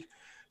what he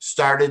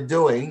started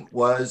doing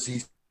was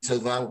he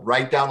said, "Now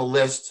write down a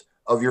list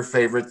of your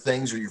favorite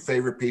things or your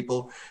favorite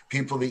people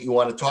that you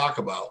want to talk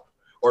about,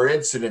 or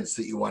incidents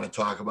that you want to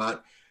talk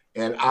about.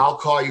 And I'll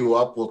call you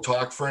up. We'll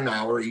talk for an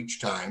hour each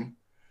time,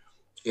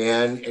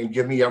 and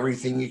give me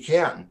everything you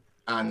can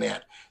on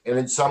that." And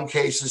in some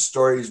cases,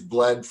 stories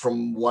bled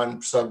from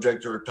one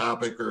subject or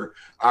topic or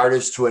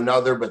artist to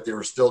another, but they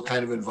were still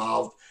kind of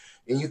involved.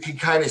 And you can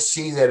kind of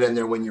see that in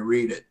there when you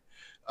read it.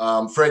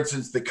 For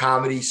instance, the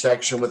comedy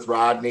section with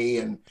Rodney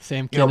and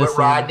Sam you know, but Kinison.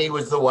 Rodney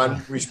was the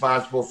one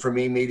responsible for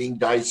me meeting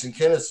Dice and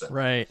Kinnison.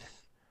 Right.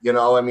 You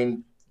know, I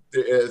mean,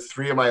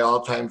 three of my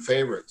all-time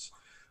favorites.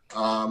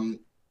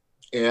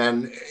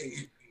 And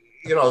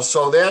you know,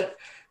 so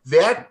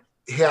that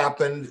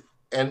happened.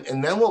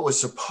 And then what was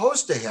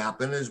supposed to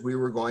happen is we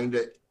were going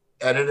to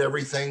edit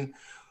everything,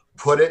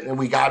 put it, and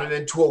we got it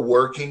into a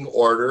working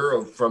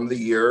order from the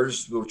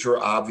years, which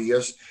were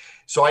obvious.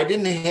 So I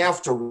didn't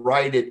have to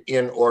write it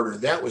in order.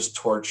 That was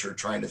torture,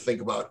 trying to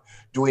think about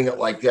doing it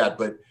like that.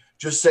 But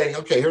just saying,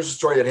 okay, here's a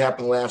story that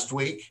happened last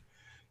week,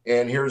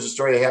 and here's a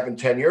story that happened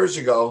 10 years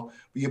ago.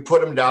 You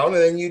put them down,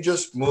 and then you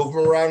just move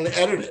them around and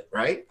edit it,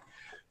 right?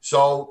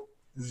 So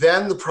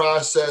then the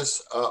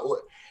process,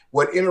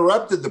 what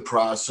interrupted the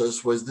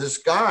process was this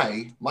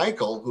guy,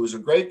 Michael, who's a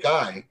great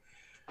guy,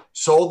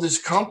 sold his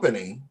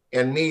company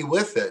and me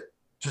with it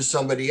to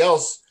somebody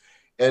else.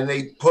 And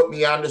they put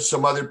me onto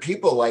some other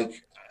people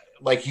like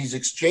he's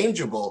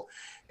exchangeable.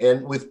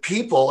 And with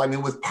people, I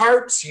mean, with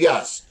parts,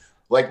 yes.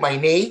 Like my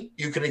knee,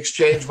 you can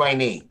exchange my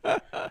knee.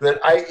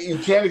 But you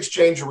can't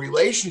exchange a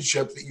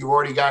relationship that you've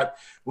already got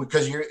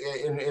because you're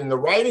in the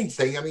writing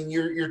thing. I mean,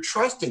 you're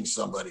trusting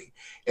somebody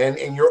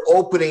and you're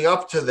opening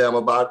up to them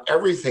about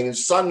everything. And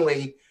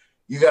suddenly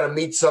you got to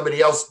meet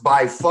somebody else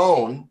by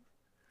phone.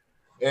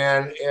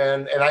 And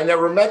I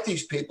never met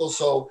these people.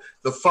 So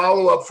the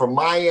follow-up from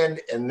my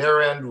end and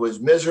their end was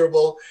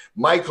miserable.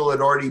 Michael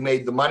had already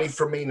made the money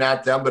for me,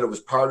 not them, but it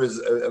was part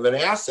of an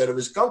asset of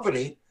his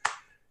company.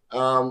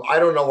 I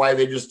don't know why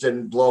they just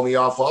didn't blow me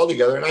off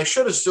altogether, and I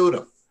should have sued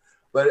him.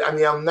 But I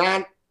mean, I'm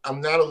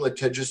not a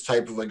litigious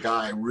type of a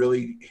guy. I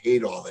really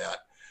hate all that.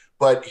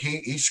 But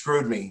he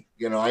screwed me.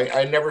 You know,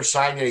 I never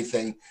signed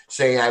anything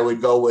saying I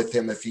would go with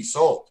him if he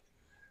sold.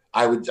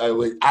 I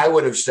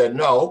would have said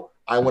no.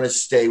 I want to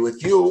stay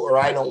with you, or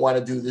I don't want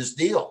to do this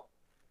deal,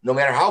 no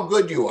matter how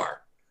good you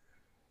are.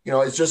 You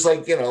know, it's just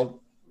like, you know,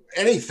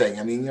 anything.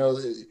 I mean, you know,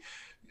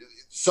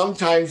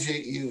 sometimes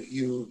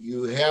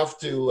you have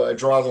to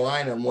draw the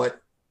line on what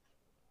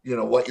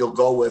you'll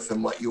go with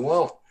and what you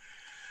won't.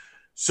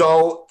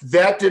 So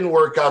that didn't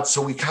work out.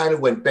 So we kind of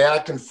went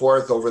back and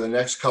forth over the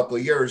next couple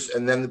of years,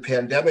 and then the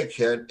pandemic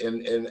hit.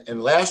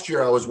 And last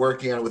year I was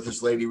working on it with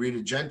this lady,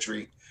 Rita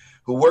Gentry,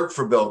 who worked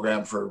for Bill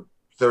Graham for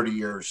 30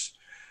 years.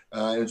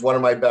 And it's one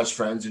of my best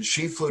friends. And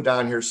she flew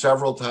down here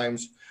several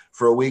times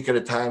for a week at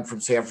a time from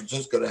San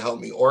Francisco to help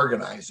me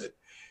organize it.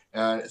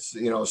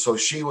 You know, so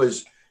she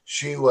was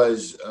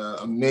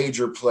a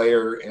major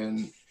player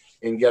in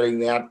getting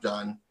that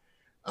done.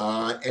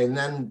 And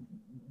then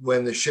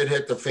when the shit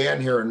hit the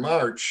fan here in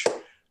March,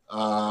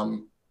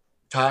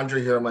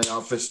 Tandra here in my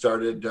office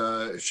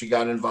she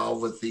got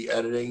involved with the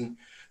editing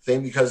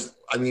thing because,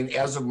 I mean,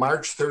 as of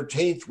March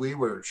 13th, we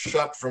were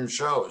shut from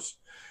shows.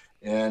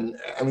 And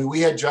I mean, we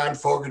had John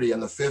Fogerty on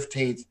the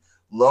 15th,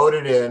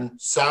 loaded in,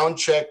 sound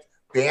check,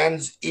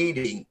 bands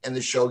eating, and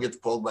the show gets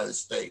pulled by the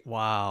state.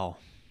 Wow.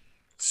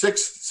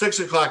 6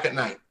 o'clock at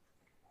night.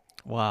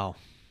 Wow.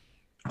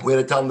 We had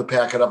to tell them to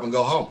pack it up and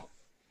go home.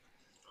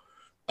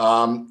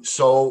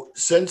 So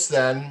since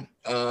then,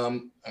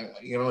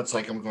 you know, it's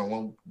like I'm going,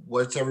 well,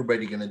 what's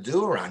everybody going to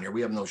do around here?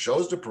 We have no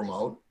shows to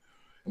promote.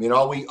 I mean,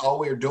 all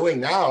we're doing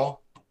now,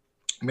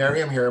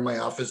 Miriam here in my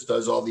office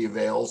does all the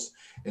avails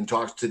and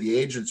talks to the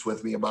agents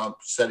with me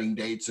about setting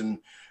dates and,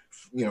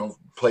 you know,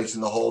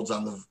 placing the holds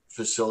on the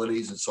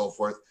facilities and so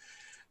forth.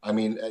 I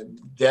mean,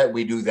 that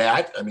we do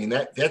that. I mean,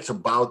 that's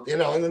about, you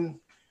know, and then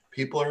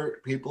people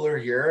are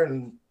here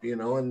and, you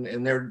know,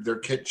 and they're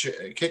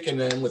kicking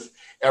in with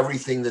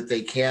everything that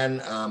they can.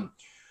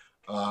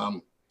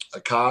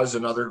 Akaz,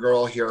 another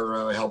girl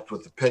here, helped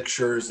with the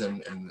pictures,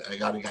 and I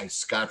got a guy,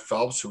 Scott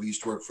Phelps, who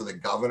used to work for the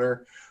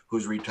governor,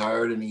 who's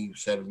retired, and he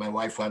said, my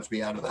wife wants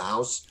me out of the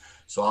house,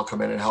 so I'll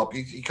come in and help.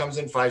 He comes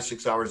in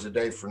 5-6 hours a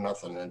day for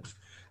nothing, and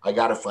I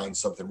got to find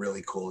something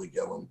really cool to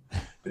give him.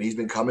 But he's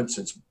been coming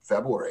since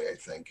February, I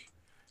think,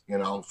 you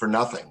know, for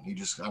nothing. He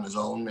just on his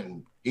own,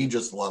 and he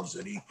just loves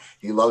it.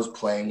 He loves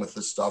playing with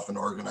the stuff and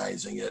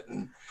organizing it,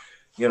 and,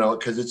 you know,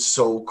 because it's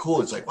so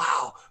cool. It's like,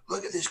 wow,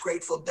 look at this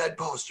Grateful Dead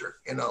poster,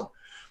 you know,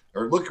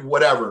 or look at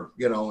whatever,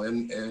 you know,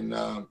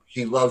 and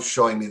he loves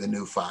showing me the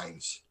new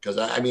finds. Because,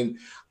 I mean,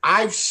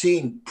 I've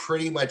seen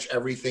pretty much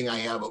everything I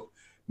have,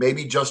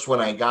 maybe just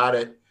when I got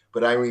it,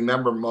 but I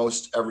remember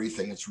most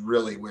everything. It's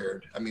really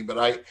weird. I mean, but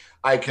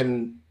I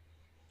can,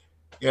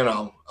 you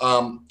know,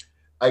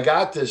 I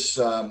got this,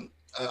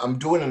 I'm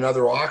doing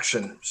another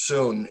auction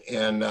soon,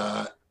 and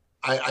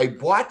I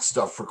bought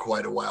stuff for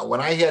quite a while.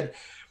 When I had,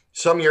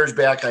 some years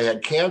back, I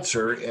had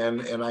cancer,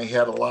 and I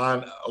had a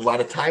lot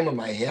of time on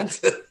my hands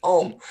at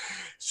home.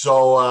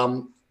 So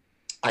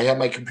I had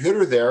my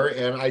computer there,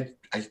 and I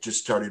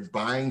just started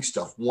buying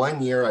stuff.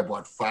 One year, I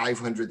bought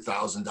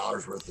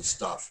 $500,000 worth of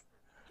stuff.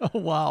 Oh,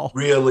 wow.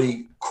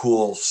 Really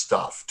cool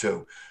stuff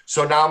too.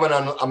 So now I'm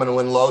gonna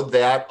unload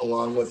that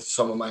along with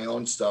some of my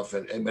own stuff,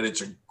 but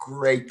it's a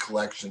great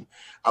collection.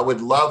 I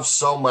would love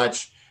so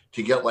much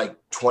to get like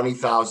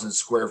 20,000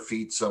 square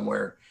feet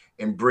somewhere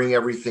and bring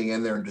everything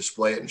in there and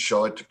display it and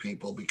show it to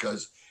people,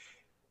 because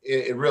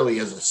it really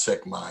is a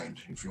sick mind,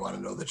 if you want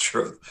to know the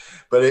truth.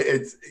 But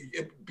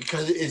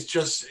because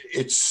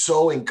it's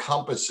so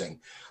encompassing.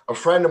 A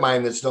friend of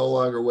mine that's no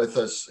longer with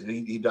us,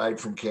 he died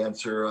from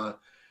cancer.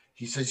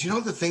 He says,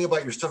 the thing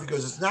about your stuff, he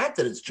goes, it's not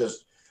that it's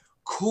just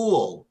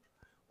cool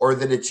or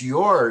that it's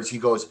yours. He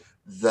goes,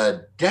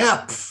 the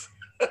depth.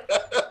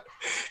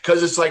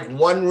 Because it's like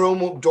one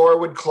room door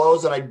would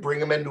close and I'd bring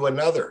them into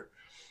another.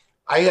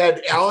 I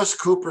had Alice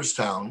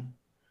Cooperstown,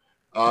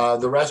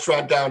 the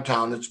restaurant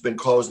downtown that's been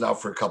closed now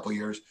for a couple of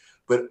years,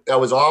 but that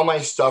was all my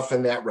stuff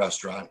in that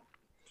restaurant.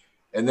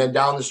 And then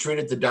down the street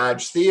at the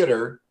Dodge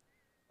Theater,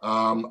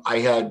 I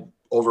had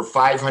over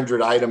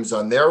 500 items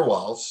on their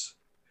walls.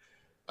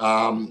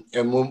 And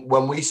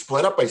when we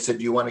split up, I said,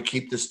 do you want to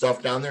keep this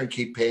stuff down there and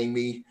keep paying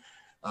me?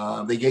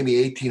 They gave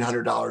me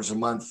 $1,800 a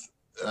month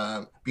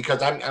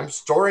because I'm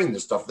storing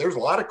this stuff. There's a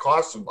lot of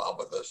costs involved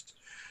with this.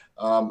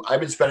 I've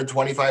been spending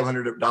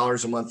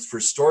 $2,500 a month for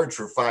storage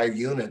for 5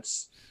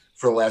 units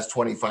for the last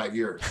 25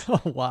 years.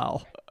 Oh,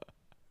 wow.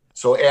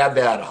 So add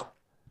that up.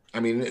 I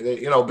mean,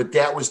 but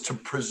that was to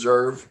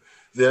preserve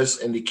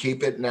this and to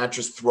keep it, not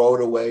just throw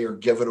it away or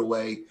give it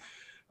away.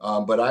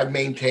 But I've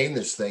maintained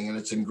this thing and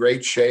it's in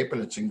great shape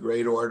and it's in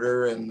great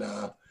order. And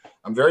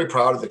I'm very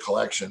proud of the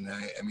collection.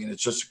 I mean,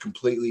 it's just a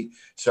completely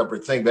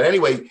separate thing. But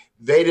anyway,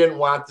 they didn't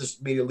want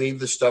me to leave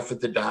the stuff at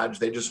the Dodge.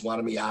 They just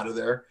wanted me out of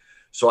there.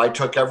 So I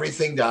took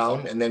everything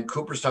down, and then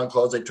Cooperstown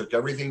closed. I took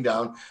everything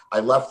down.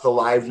 I left the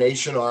Live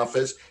Nation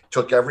office,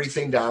 took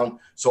everything down.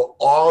 So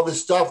all the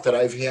stuff that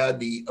I've had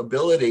the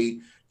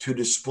ability to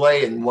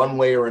display in one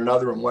way or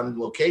another, in one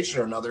location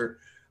or another,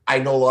 I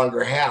no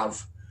longer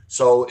have.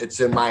 So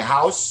it's in my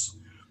house,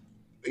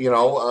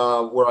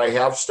 where I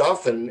have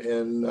stuff,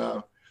 and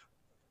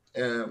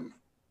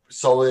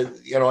so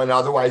and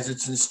otherwise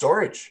it's in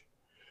storage,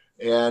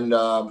 and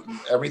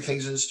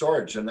everything's in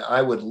storage. And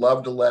I would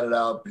love to let it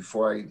out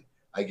before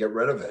I get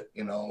rid of it,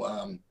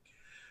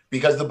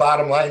 because the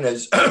bottom line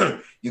is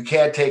you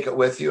can't take it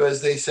with you,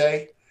 as they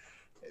say,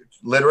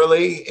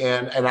 literally.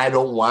 And I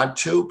don't want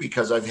to,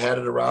 because I've had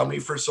it around me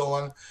for so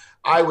long.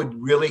 I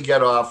would really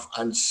get off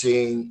on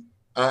seeing,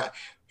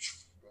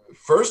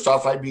 first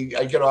off, I'd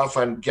get off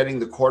on getting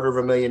the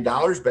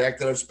 $250,000 back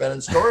that I've spent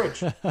in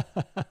storage,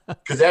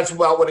 because that's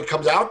about what it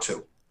comes out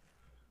to.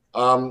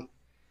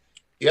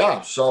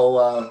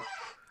 So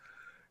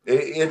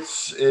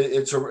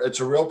it's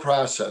a real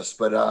process,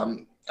 but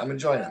I'm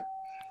enjoying it.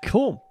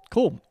 Cool.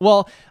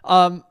 Well,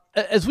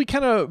 as we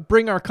kind of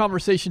bring our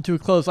conversation to a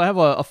close, I have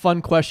a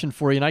fun question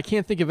for you, and I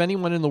can't think of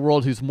anyone in the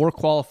world who's more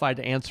qualified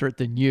to answer it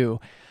than you.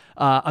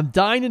 I'm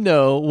dying to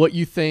know what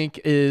you think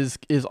is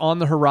on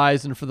the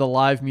horizon for the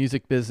live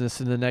music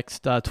business in the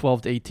next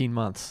 12 to 18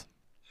 months.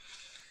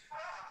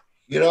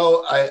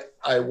 I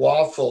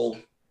waffle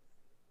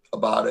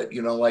about it.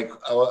 Like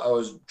I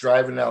was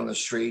driving down the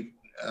street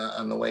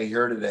on the way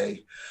here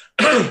today,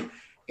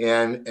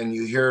 and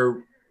you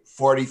hear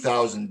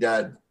 40,000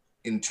 dead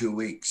in 2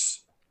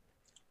 weeks.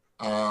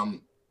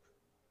 And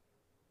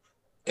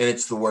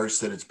it's the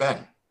worst that it's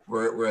been.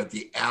 We're at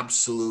the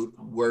absolute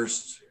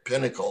worst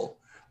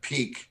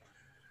peak.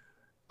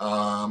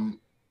 I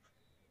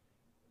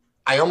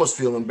almost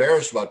feel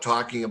embarrassed about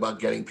talking about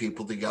getting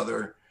people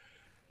together,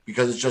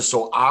 because it's just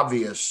so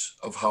obvious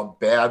of how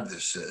bad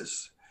this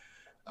is.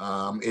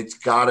 It's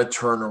got to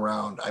turn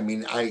around. I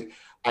mean, I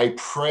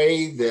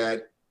pray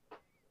that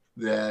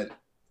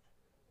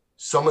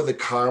some of the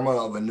karma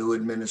of a new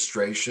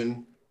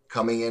administration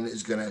coming in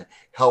is going to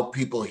help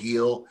people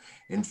heal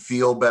and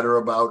feel better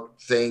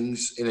about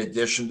things in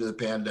addition to the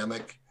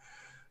pandemic.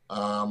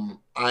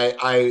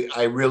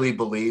 I really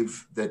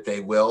believe that they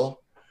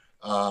will.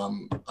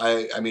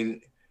 I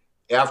mean,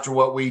 after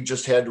what we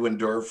just had to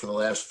endure for the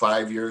last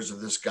 5 years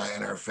of this guy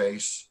in our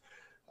face,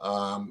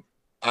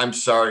 I'm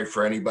sorry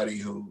for anybody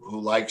who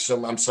likes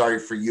him. I'm sorry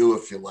for you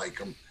if you like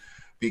him,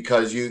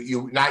 because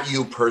you not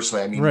you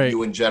personally, I mean, right.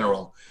 You in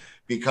general,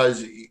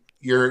 because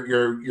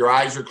your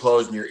eyes are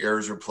closed and your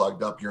ears are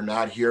plugged up. You're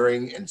not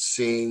hearing and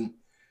seeing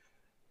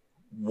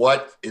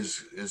what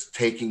is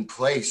taking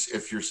place.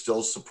 If you're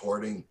still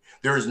supporting,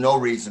 there is no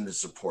reason to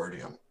support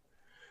him.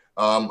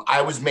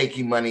 I was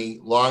making money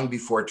long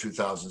before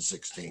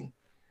 2016.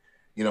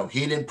 He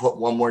didn't put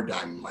one more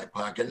dime in my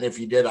pocket, and if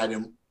he did, I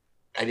didn't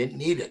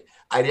need it.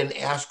 I didn't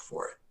ask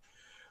for it.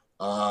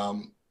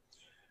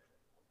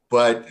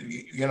 But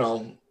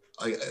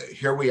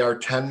here we are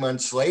 10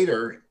 months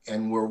later,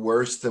 and we're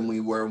worse than we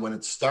were when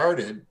it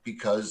started,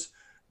 because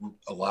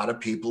a lot of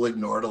people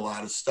ignored a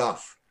lot of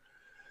stuff.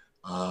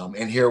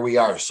 And here we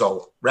are.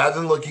 So rather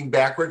than looking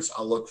backwards,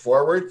 I'll look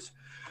forwards.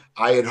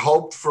 I had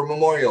hoped for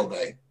Memorial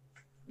Day.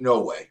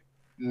 No way.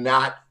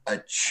 Not a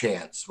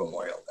chance.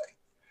 Memorial Day.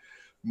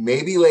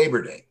 Maybe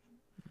Labor Day.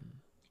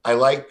 I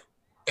like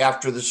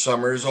after the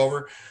summer is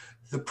over.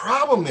 The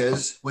problem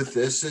is with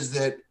this is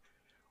that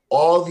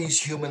all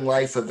these human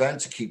life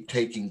events keep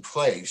taking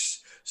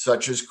place,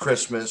 such as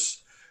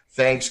Christmas,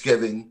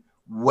 Thanksgiving,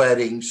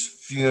 weddings,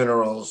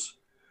 funerals.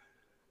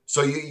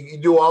 So you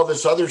do all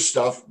this other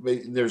stuff.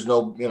 There's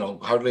no,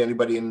 hardly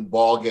anybody in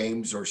ball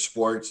games or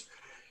sports.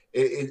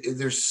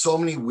 There's so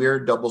many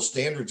weird double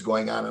standards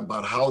going on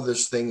about how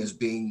this thing is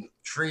being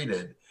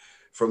treated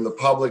from the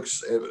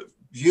public's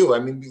view. I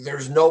mean,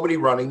 there's nobody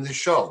running the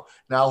show.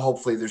 Now,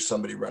 hopefully there's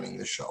somebody running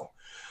the show.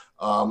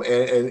 And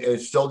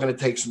it's still going to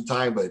take some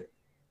time, but,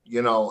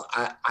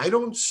 I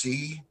don't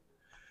see,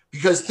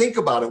 because think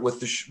about it with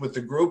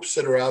the groups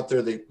that are out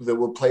there that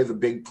will play the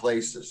big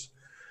places,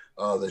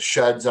 the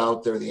sheds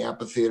out there, the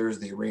amphitheaters,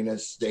 the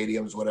arenas,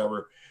 stadiums,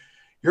 whatever.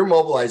 You're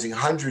mobilizing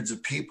hundreds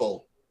of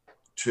people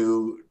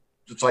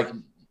it's like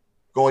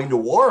going to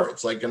war.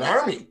 It's like an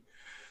army.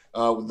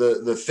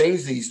 The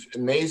things these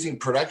amazing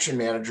production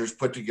managers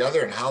put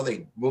together and how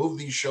they move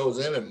these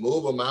shows in and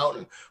move them out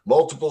and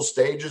multiple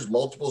stages,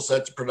 multiple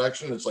sets of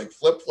production. It's like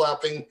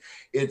flip-flopping.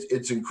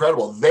 It's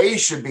incredible. They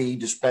should be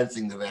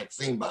dispensing the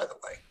vaccine, by the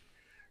way.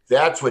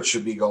 That's what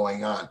should be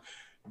going on.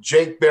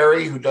 Jake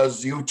Berry, who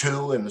does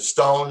U2 and the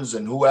Stones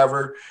and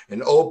whoever,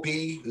 and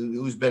Opie,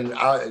 who's been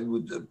out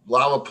with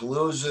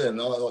Lollapalooza and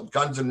all,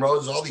 Guns N'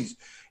 Roses, all these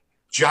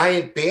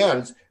giant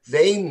bands,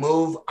 they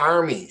move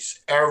armies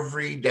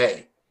every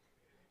day.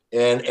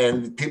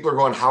 And people are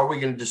going, how are we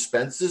going to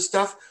dispense this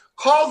stuff?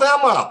 Call them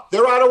up.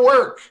 They're out of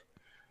work.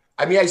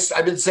 I mean,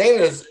 I've been saying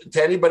this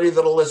to anybody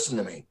that'll listen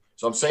to me.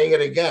 So I'm saying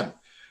it again.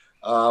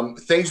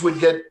 Things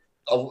would get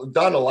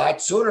done a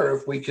lot sooner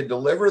if we could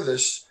deliver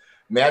this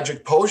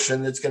magic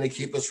potion that's going to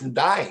keep us from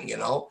dying,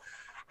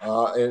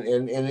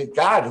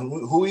 God,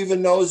 who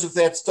even knows if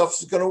that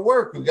stuff's going to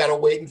work? We've got to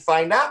wait and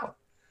find out.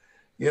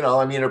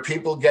 Are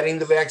people getting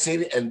the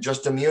vaccine and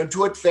just immune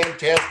to it?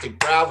 Fantastic.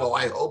 Bravo.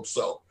 I hope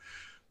so.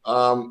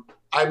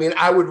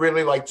 I would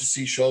really like to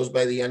see shows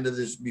before the end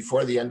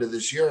of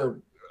this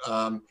year.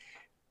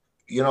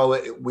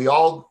 We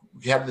all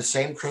have the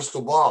same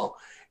crystal ball,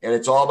 and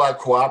it's all about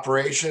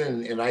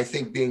cooperation. And I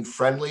think being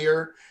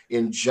friendlier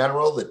in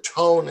general, the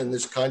tone in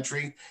this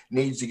country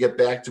needs to get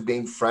back to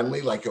being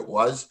friendly like it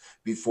was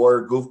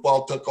before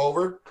Goofball took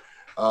over.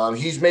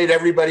 He's made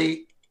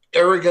everybody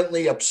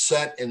arrogantly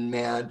upset and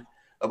mad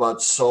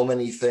about so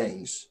many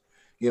things.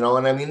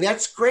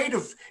 That's great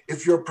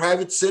if you're a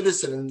private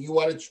citizen and you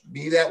want to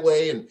be that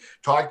way and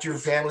talk to your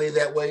family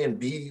that way and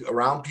be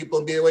around people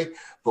and be that way.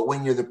 But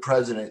when you're the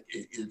president,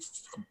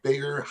 it's a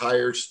bigger,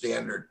 higher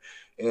standard.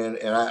 And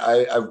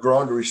I've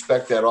grown to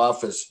respect that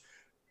office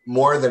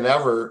more than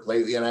ever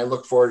lately. And I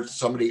look forward to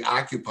somebody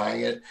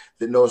occupying it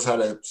that knows how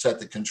to set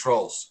the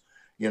controls,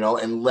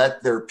 and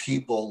let their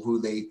people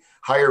who they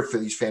hire for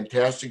these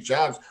fantastic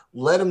jobs,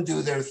 let them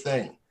do their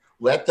thing.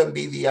 Let them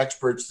be the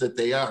experts that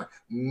they are.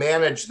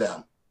 Manage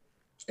them.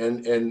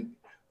 And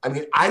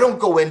I don't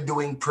go in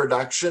doing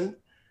production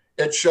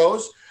at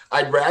shows.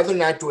 I'd rather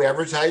not do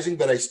advertising,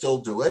 but I still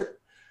do it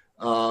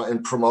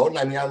and promote.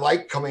 I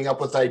like coming up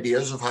with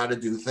ideas of how to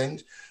do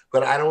things,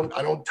 but I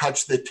don't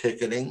touch the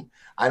ticketing.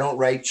 I don't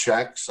write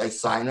checks. I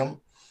sign them.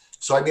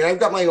 So I've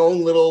got my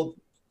own little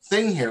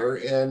thing here,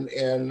 and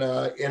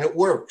it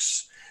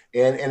works,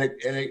 and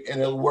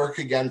it'll work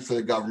again for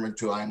the government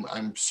too.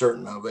 I'm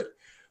certain of it.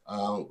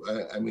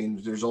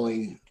 There's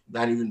only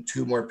not even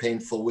 2 more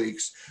painful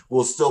weeks.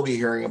 We'll still be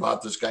hearing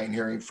about this guy and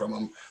hearing from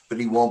him, but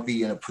he won't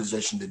be in a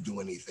position to do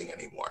anything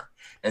anymore.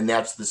 And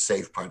that's the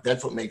safe part.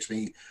 That's what makes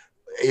me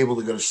able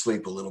to go to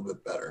sleep a little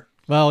bit better.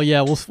 Well, yeah,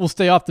 we'll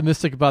stay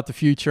optimistic about the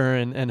future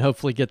and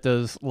hopefully get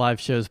those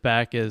live shows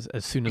back as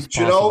soon as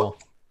possible.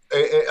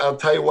 I'll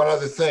tell you one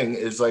other thing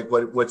is like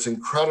what's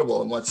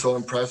incredible and what's so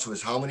impressive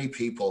is how many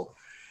people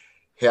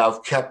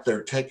have kept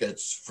their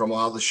tickets from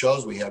all the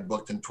shows we had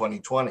booked in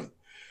 2020.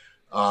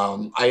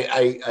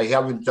 I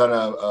haven't done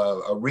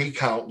a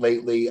recount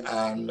lately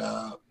on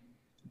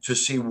to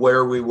see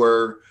where we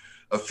were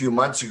a few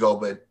months ago,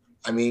 but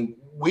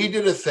we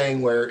did a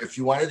thing where if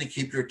you wanted to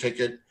keep your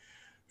ticket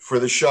for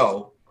the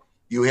show,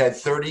 you had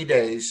 30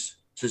 days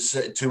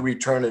to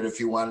return it if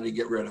you wanted to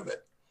get rid of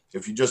it.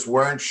 If you just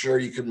weren't sure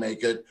you could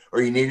make it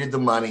or you needed the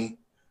money,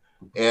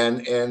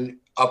 and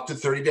up to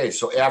 30 days.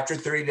 So after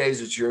 30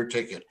 days, it's your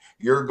ticket.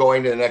 You're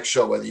going to the next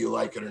show, whether you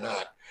like it or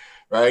not.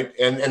 Right.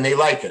 And they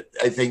like it.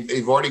 I think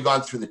they've already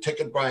gone through the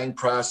ticket buying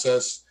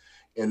process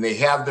and they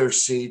have their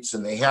seats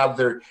and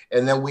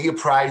and then we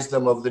apprise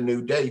them of the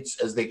new dates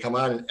as they come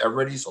on and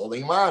everybody's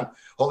holding on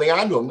to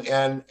them.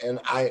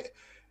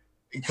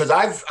 Because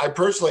I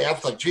personally, I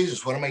was like,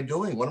 Jesus, what am I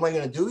doing? What am I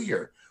going to do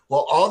here?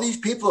 Well, all these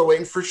people are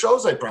waiting for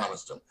shows I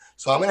promised them.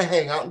 So I'm going to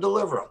hang out and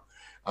deliver them.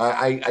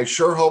 I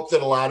sure hope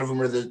that a lot of them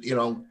are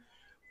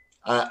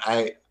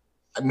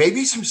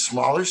maybe some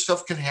smaller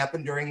stuff can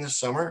happen during the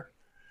summer.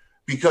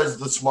 Because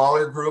the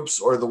smaller groups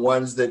or the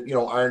ones that,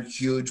 aren't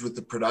huge with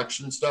the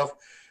production stuff,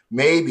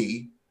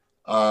 maybe,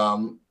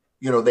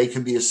 they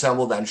can be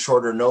assembled on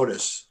shorter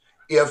notice.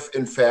 If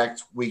in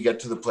fact we get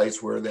to the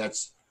place where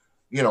that's,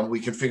 we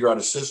can figure out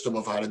a system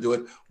of how to do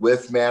it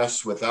with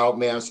masks, without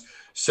masks.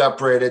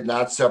 separated,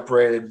 not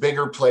separated,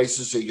 bigger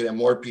places so you can have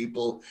more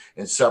people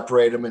and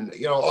separate them, and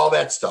all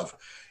that stuff.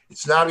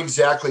 It's not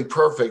exactly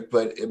perfect,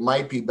 but it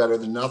might be better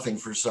than nothing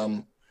for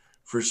some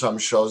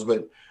shows.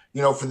 But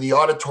for the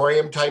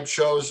auditorium type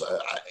shows,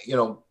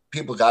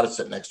 people got to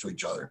sit next to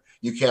each other.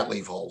 You can't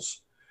leave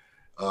holes,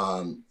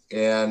 and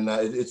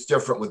it's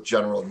different with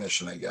general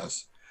admission, I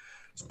guess.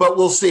 But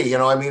we'll see.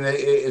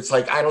 It's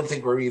like I don't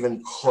think we're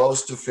even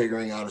close to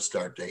figuring out a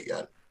start date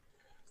yet.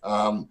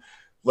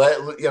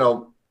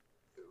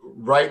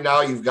 Right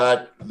now you've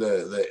got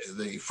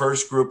the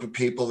first group of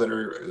people that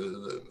are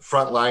the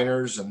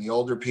frontliners and the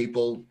older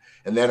people,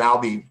 and then I'll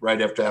be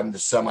right after having the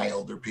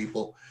semi-older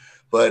people.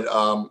 But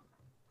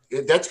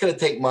that's going to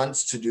take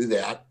months to do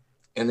that.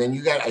 And then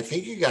I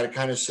think you got to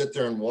kind of sit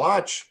there and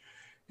watch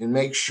and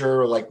make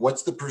sure, like,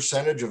 what's the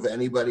percentage of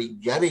anybody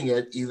getting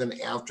it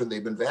even after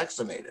they've been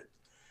vaccinated?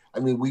 I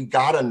mean, we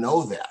got to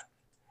know that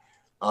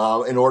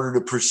in order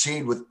to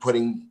proceed with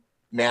putting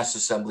mass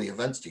assembly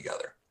events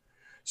together.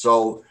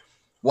 So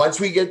once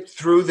we get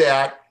through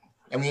that,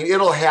 I mean,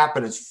 it'll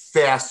happen as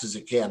fast as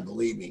it can,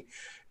 believe me,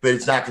 but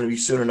it's not going to be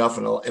soon enough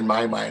in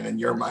my mind, in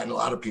your mind, a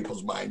lot of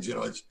people's minds.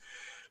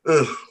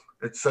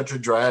 It's such a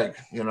drag,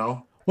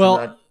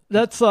 Well,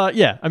 that's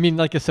yeah. I mean,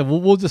 like I said,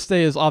 we'll just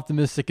stay as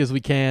optimistic as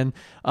we can.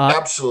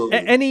 Absolutely.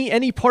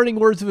 Any parting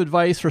words of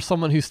advice for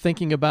someone who's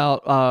thinking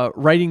about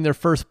writing their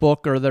first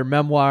book or their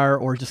memoir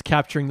or just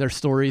capturing their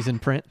stories in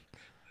print?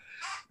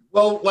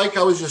 Well, like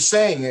I was just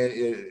saying,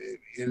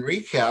 in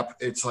recap,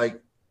 it's like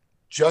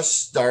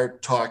just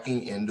start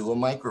talking into a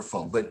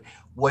microphone. But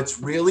what's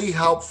really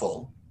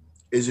helpful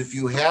is if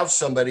you have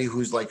somebody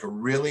who's like a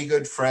really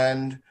good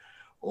friend,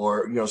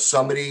 or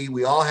somebody,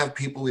 we all have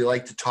people we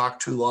like to talk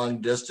to long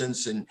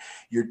distance, and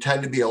you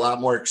tend to be a lot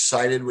more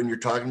excited when you're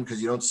talking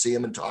because you don't see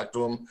them and talk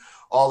to them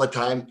all the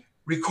time.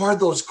 Record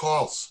those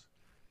calls.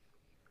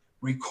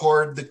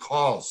 Record the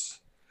calls,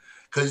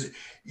 because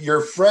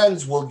your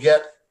friends will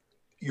get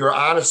your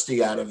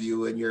honesty out of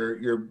you and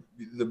your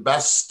the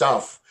best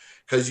stuff,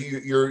 because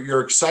you're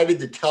excited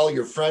to tell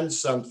your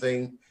friends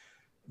something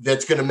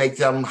that's going to make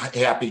them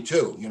happy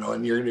too,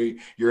 and you're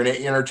going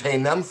to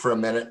entertain them for a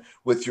minute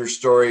with your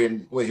story.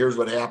 And well, here's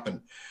what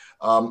happened.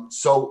 And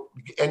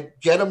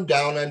get them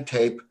down on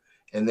tape,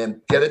 and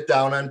then get it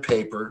down on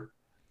paper.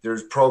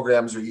 There's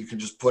programs where you can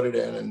just put it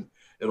in and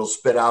it'll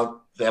spit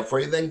out that for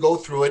you. Then go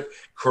through it,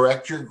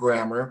 correct your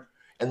grammar.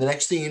 And the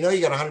next thing you know, you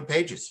got 100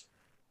 pages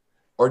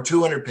or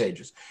 200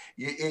 pages.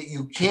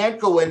 You can't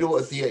go into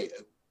it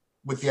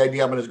with the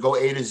idea I'm going to go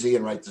A to Z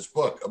and write this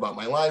book about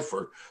my life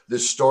or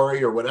this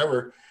story or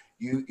whatever.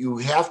 You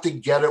have to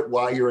get it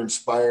while you're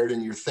inspired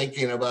and you're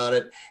thinking about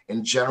it.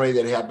 And generally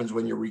that happens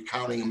when you're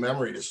recounting a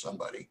memory to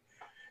somebody.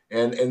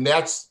 And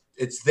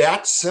it's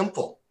that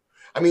simple.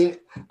 I mean,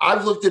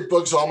 I've looked at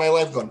books all my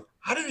life going,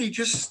 how did he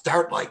just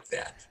start like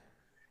that?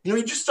 He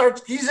just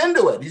starts, he's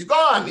into it. He's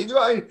gone.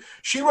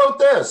 She wrote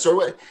this or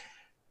what.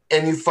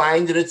 And you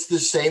find that it's the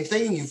same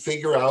thing. And you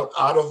figure out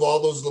of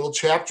all those little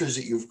chapters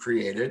that you've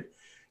created,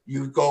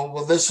 you go,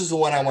 well, this is the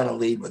one I want to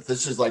lead with.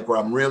 This is like where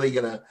I'm really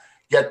going to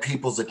get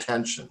people's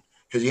attention,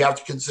 because you have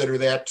to consider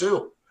that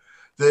too.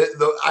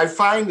 I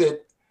find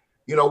that,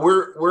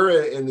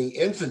 we're in the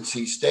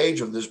infancy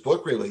stage of this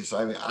book release.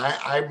 I mean,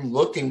 I'm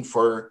looking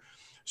for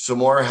some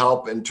more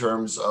help in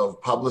terms of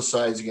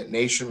publicizing it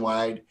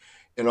nationwide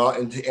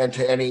and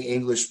to any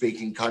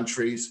English-speaking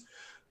countries,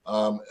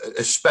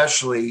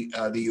 especially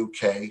the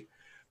UK,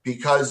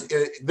 because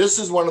this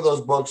is one of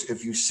those books,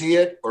 if you see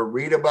it or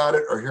read about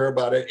it or hear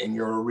about it and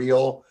you're a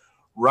real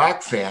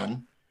rock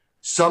fan,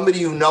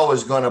 somebody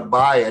is going to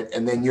buy it,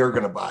 and then you're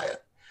going to buy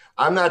it.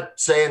 I'm not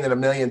saying that 1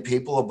 million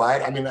people will buy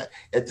it. I mean,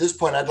 at this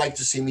point, I'd like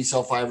to see me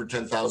sell 5,000 or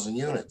 10,000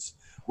 units,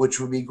 which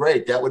would be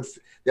great. That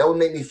would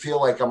make me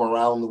feel like I'm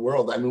around the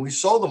world. I mean, we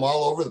sold them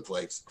all over the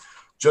place,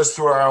 just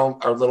through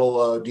our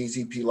little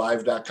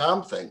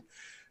dzplive.com thing,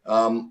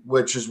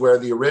 which is where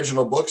the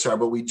original books are.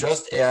 But we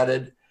just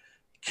added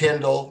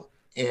Kindle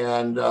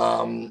and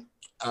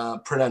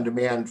print on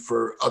demand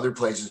for other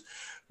places.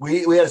 We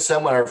had a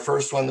seminar. Our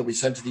first one that we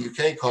sent to the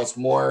UK cost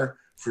more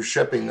for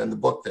shipping than the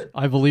book did.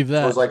 I believe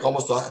that. So it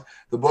was like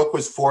the book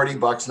was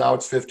 $40. Now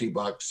it's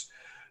 $50,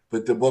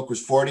 but the book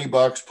was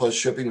 $40 plus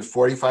shipping was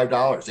 $45,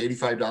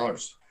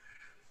 $85.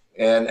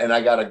 And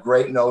I got a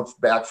great note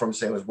back from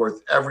saying it was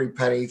worth every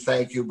penny.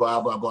 Thank you,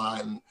 blah, blah, blah.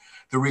 And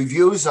the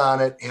reviews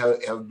on it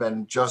have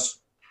been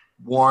just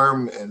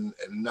warm and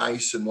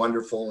nice and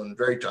wonderful and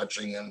very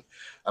touching. And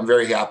I'm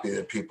very happy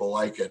that people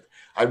like it.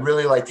 I'd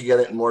really like to get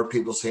it in more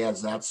people's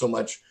hands, not so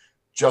much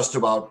just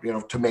about,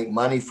 to make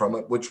money from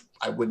it, which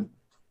I wouldn't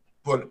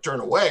turn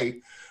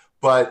away.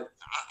 But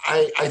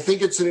I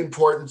think it's an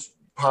important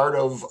part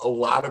of a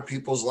lot of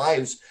people's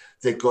lives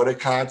that go to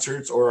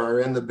concerts or are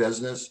in the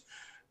business,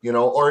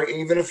 or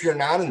even if you're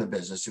not in the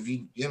business, if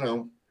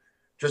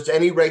just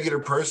any regular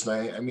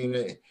person. I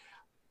mean,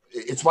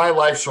 it's my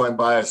life, so I'm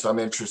biased. I'm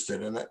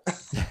interested in it,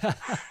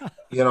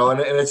 and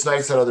it's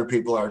nice that other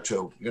people are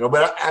too,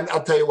 but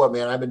I'll tell you what,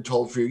 man, I've been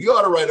told for you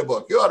ought to write a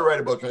book. You ought to write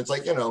a book. And it's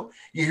like, you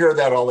hear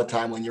that all the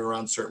time when you're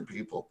around certain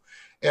people.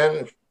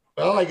 And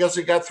Well, I guess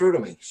it got through to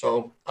me.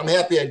 So I'm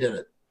happy I did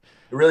it.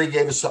 It really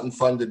gave us something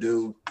fun to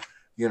do,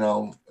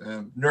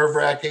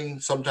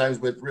 nerve-wracking sometimes,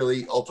 but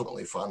really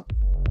ultimately fun.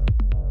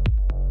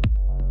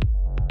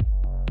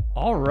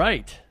 All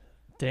right.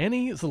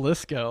 Danny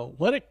Zelisko.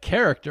 What a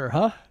character,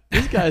 huh?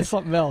 This guy is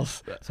something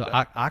else. So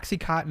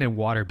Oxycontin and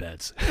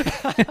waterbeds.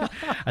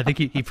 I think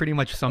he pretty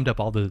much summed up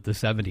all the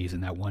 70s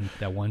in that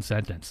one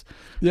sentence.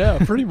 Yeah,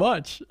 pretty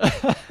much.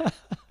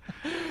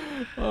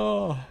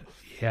 Oh.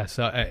 Yeah,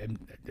 so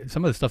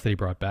some of the stuff that he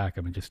brought back,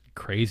 I mean, just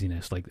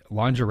craziness, like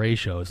lingerie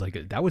shows,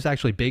 like that was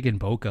actually big in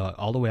Boca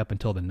all the way up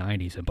until the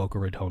 90s in Boca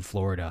Raton,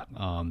 Florida.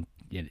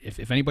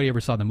 If anybody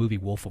ever saw the movie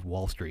Wolf of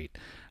Wall Street,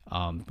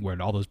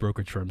 where all those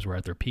brokerage firms were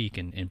at their peak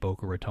in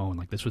Boca Raton,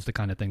 like this was the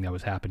kind of thing that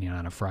was happening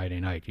on a Friday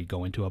night. You'd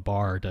go into a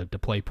bar to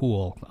play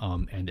pool,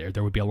 and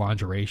there would be a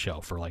lingerie show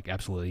for like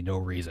absolutely no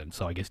reason.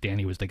 So I guess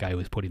Danny was the guy who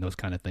was putting those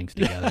kind of things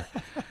together.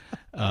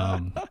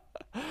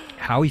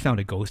 How he found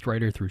a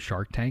ghostwriter through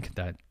Shark Tank,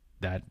 that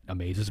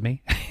amazes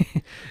me.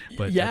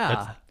 But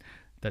yeah.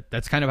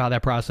 That's kind of how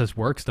that process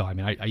works, though. I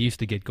mean, I used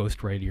to get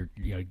ghostwriter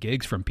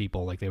gigs from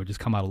people, like they would just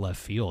come out of left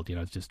field.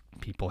 It's just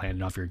people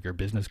handing off your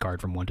business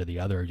card from one to the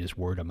other, just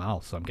word of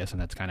mouth. So I'm guessing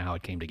that's kind of how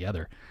it came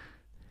together.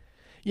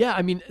 Yeah,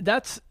 I mean,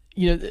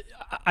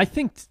 I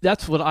think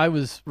that's what I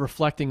was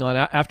reflecting on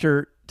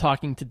after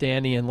talking to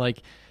Danny and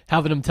like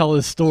having him tell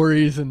his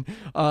stories and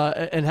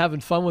having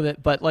fun with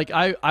it. But like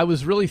I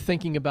was really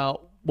thinking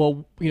about,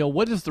 well,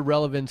 what is the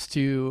relevance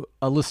to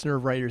a listener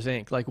of Writers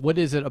Inc.? Like, what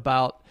is it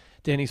about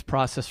Danny's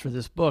process for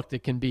this book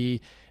that can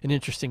be an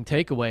interesting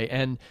takeaway?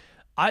 And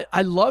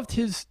I loved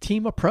his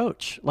team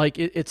approach. Like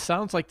it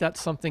sounds like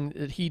that's something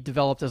that he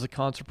developed as a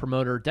concert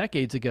promoter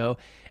decades ago,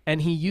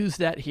 and he used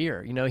that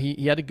here.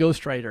 He had a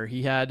ghostwriter,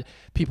 he had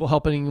people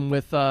helping him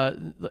with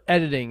the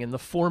editing and the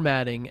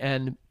formatting,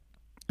 and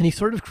he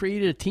sort of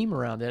created a team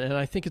around it. And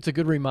I think it's a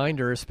good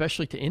reminder,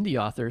 especially to indie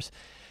authors,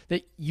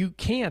 that you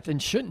can't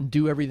and shouldn't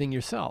do everything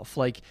yourself.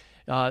 Like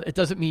it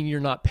doesn't mean you're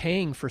not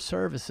paying for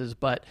services,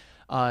 but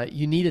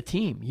you need a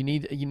team. You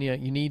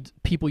need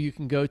people you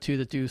can go to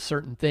that do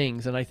certain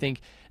things. And I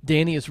think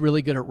Danny is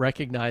really good at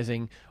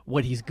recognizing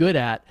what he's good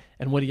at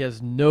and what he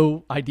has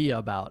no idea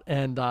about,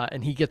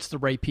 and he gets the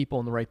right people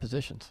in the right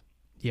positions.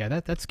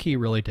 Yeah, that's key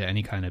really to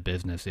any kind of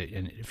business.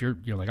 And if you're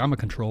like, I'm a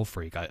control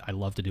freak. I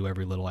love to do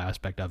every little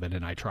aspect of it,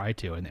 and I try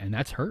to, and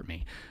that's hurt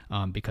me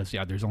because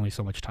there's only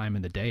so much time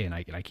in the day, and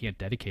I can't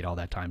dedicate all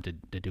that time to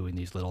doing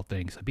these little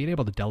things. Being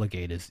able to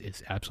delegate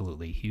is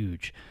absolutely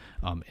huge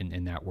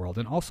in that world,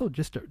 and also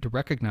just to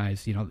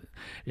recognize, he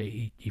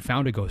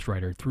found a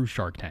ghostwriter through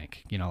Shark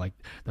Tank. Like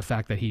the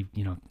fact that he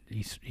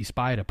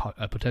spied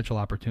a potential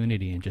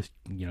opportunity and just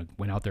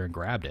went out there and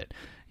grabbed it.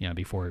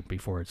 Before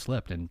it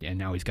slipped, and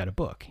now he's got a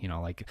book.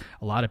 Like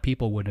a lot of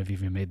people wouldn't have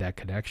even made that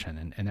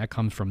connection, and that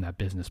comes from that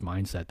business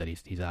mindset that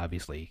he's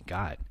obviously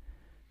got.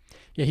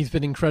 Yeah, he's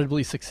been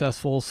incredibly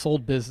successful,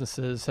 sold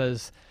businesses,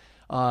 has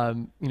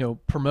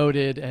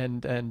promoted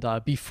and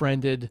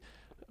befriended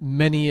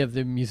many of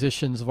the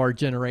musicians of our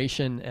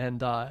generation,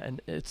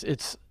 and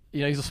it's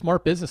he's a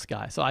smart business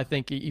guy. So I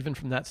think even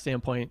from that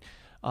standpoint,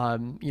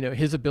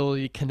 his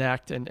ability to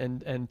connect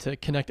and to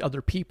connect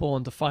other people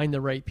and to find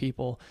the right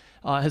people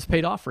has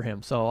paid off for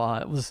him. So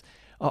it was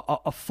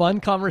a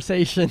fun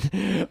conversation.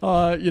 He's,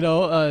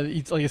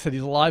 like I said,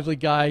 he's a lively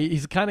guy.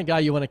 He's the kind of guy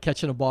you want to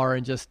catch in a bar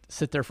and just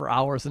sit there for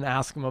hours and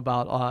ask him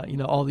about,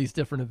 all these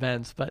different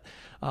events. But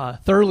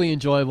thoroughly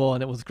enjoyable,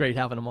 and it was great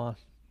having him on.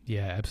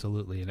 Yeah,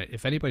 absolutely. And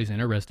if anybody's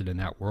interested in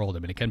that world, I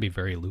mean, it can be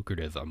very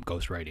lucrative,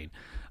 ghostwriting.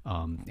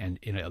 And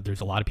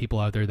there's a lot of people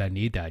out there that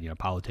need that.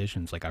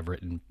 Politicians. Like I've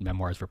written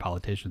memoirs for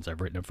politicians. I've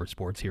written them for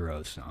sports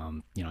heroes.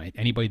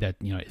 Anybody that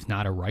is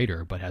not a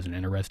writer but has an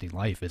interesting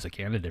life is a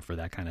candidate for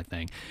that kind of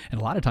thing.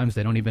 And a lot of times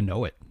they don't even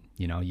know it.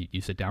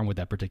 You sit down with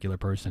that particular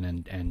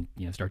person and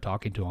start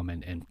talking to them,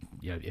 and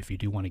if you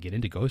do want to get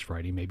into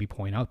ghostwriting, maybe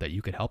point out that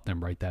you could help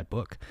them write that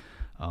book.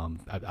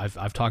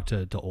 I've talked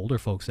to older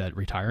folks at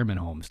retirement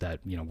homes that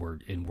were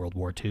in World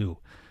War II.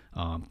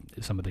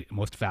 Some of the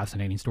most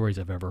fascinating stories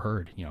I've ever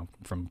heard,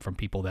 from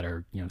people that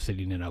are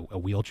sitting in a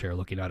wheelchair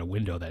looking out a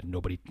window that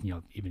nobody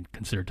even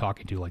considered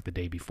talking to, like the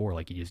day before.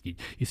 Like you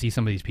see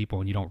some of these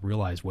people and you don't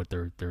realize what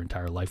their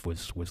entire life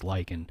was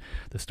like, and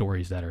the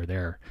stories that are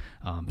there.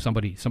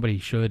 Somebody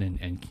should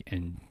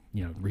and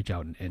reach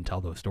out and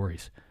tell those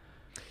stories.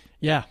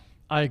 Yeah,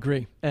 I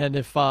agree. And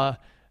if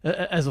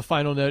as a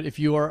final note, if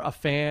you are a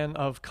fan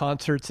of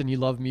concerts and you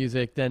love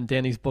music, then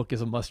Danny's book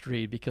is a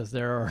must-read, because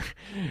there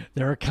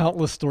are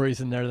countless stories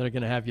in there that are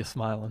going to have you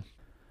smiling.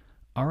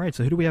 All right,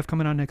 so who do we have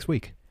coming on next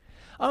week?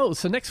 Oh,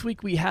 so next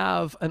week we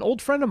have an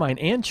old friend of mine,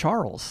 Ann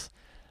Charles.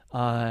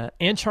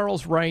 Ann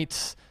Charles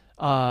writes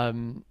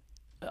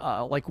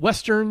like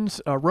westerns,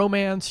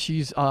 romance.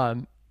 She's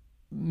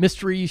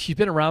mysteries. She's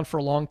been around for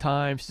a long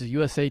time. She's a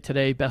USA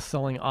Today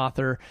best-selling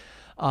author.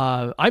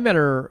 I met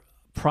her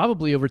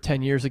probably over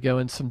 10 years ago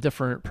in some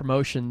different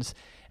promotions,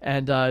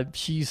 and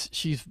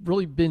she's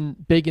really been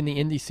big in the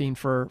indie scene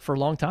for a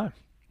long time.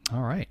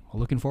 All right, well,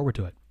 looking forward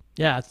to it.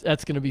 Yeah,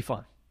 that's going to be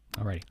fun.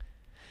 All right.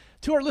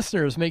 To our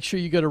listeners, make sure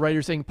you go to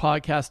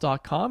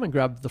writersincpodcast.com and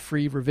grab the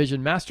free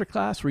revision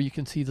masterclass where you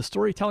can see the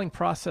storytelling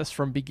process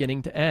from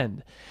beginning to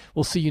end.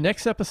 We'll see you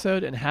next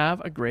episode and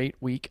have a great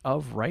week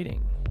of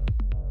writing.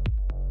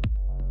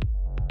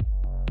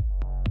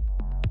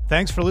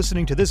 Thanks for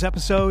listening to this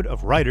episode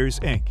of Writers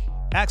Inc.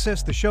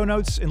 Access the show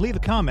notes and leave a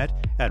comment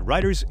at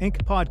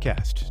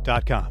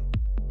writersincpodcast.com.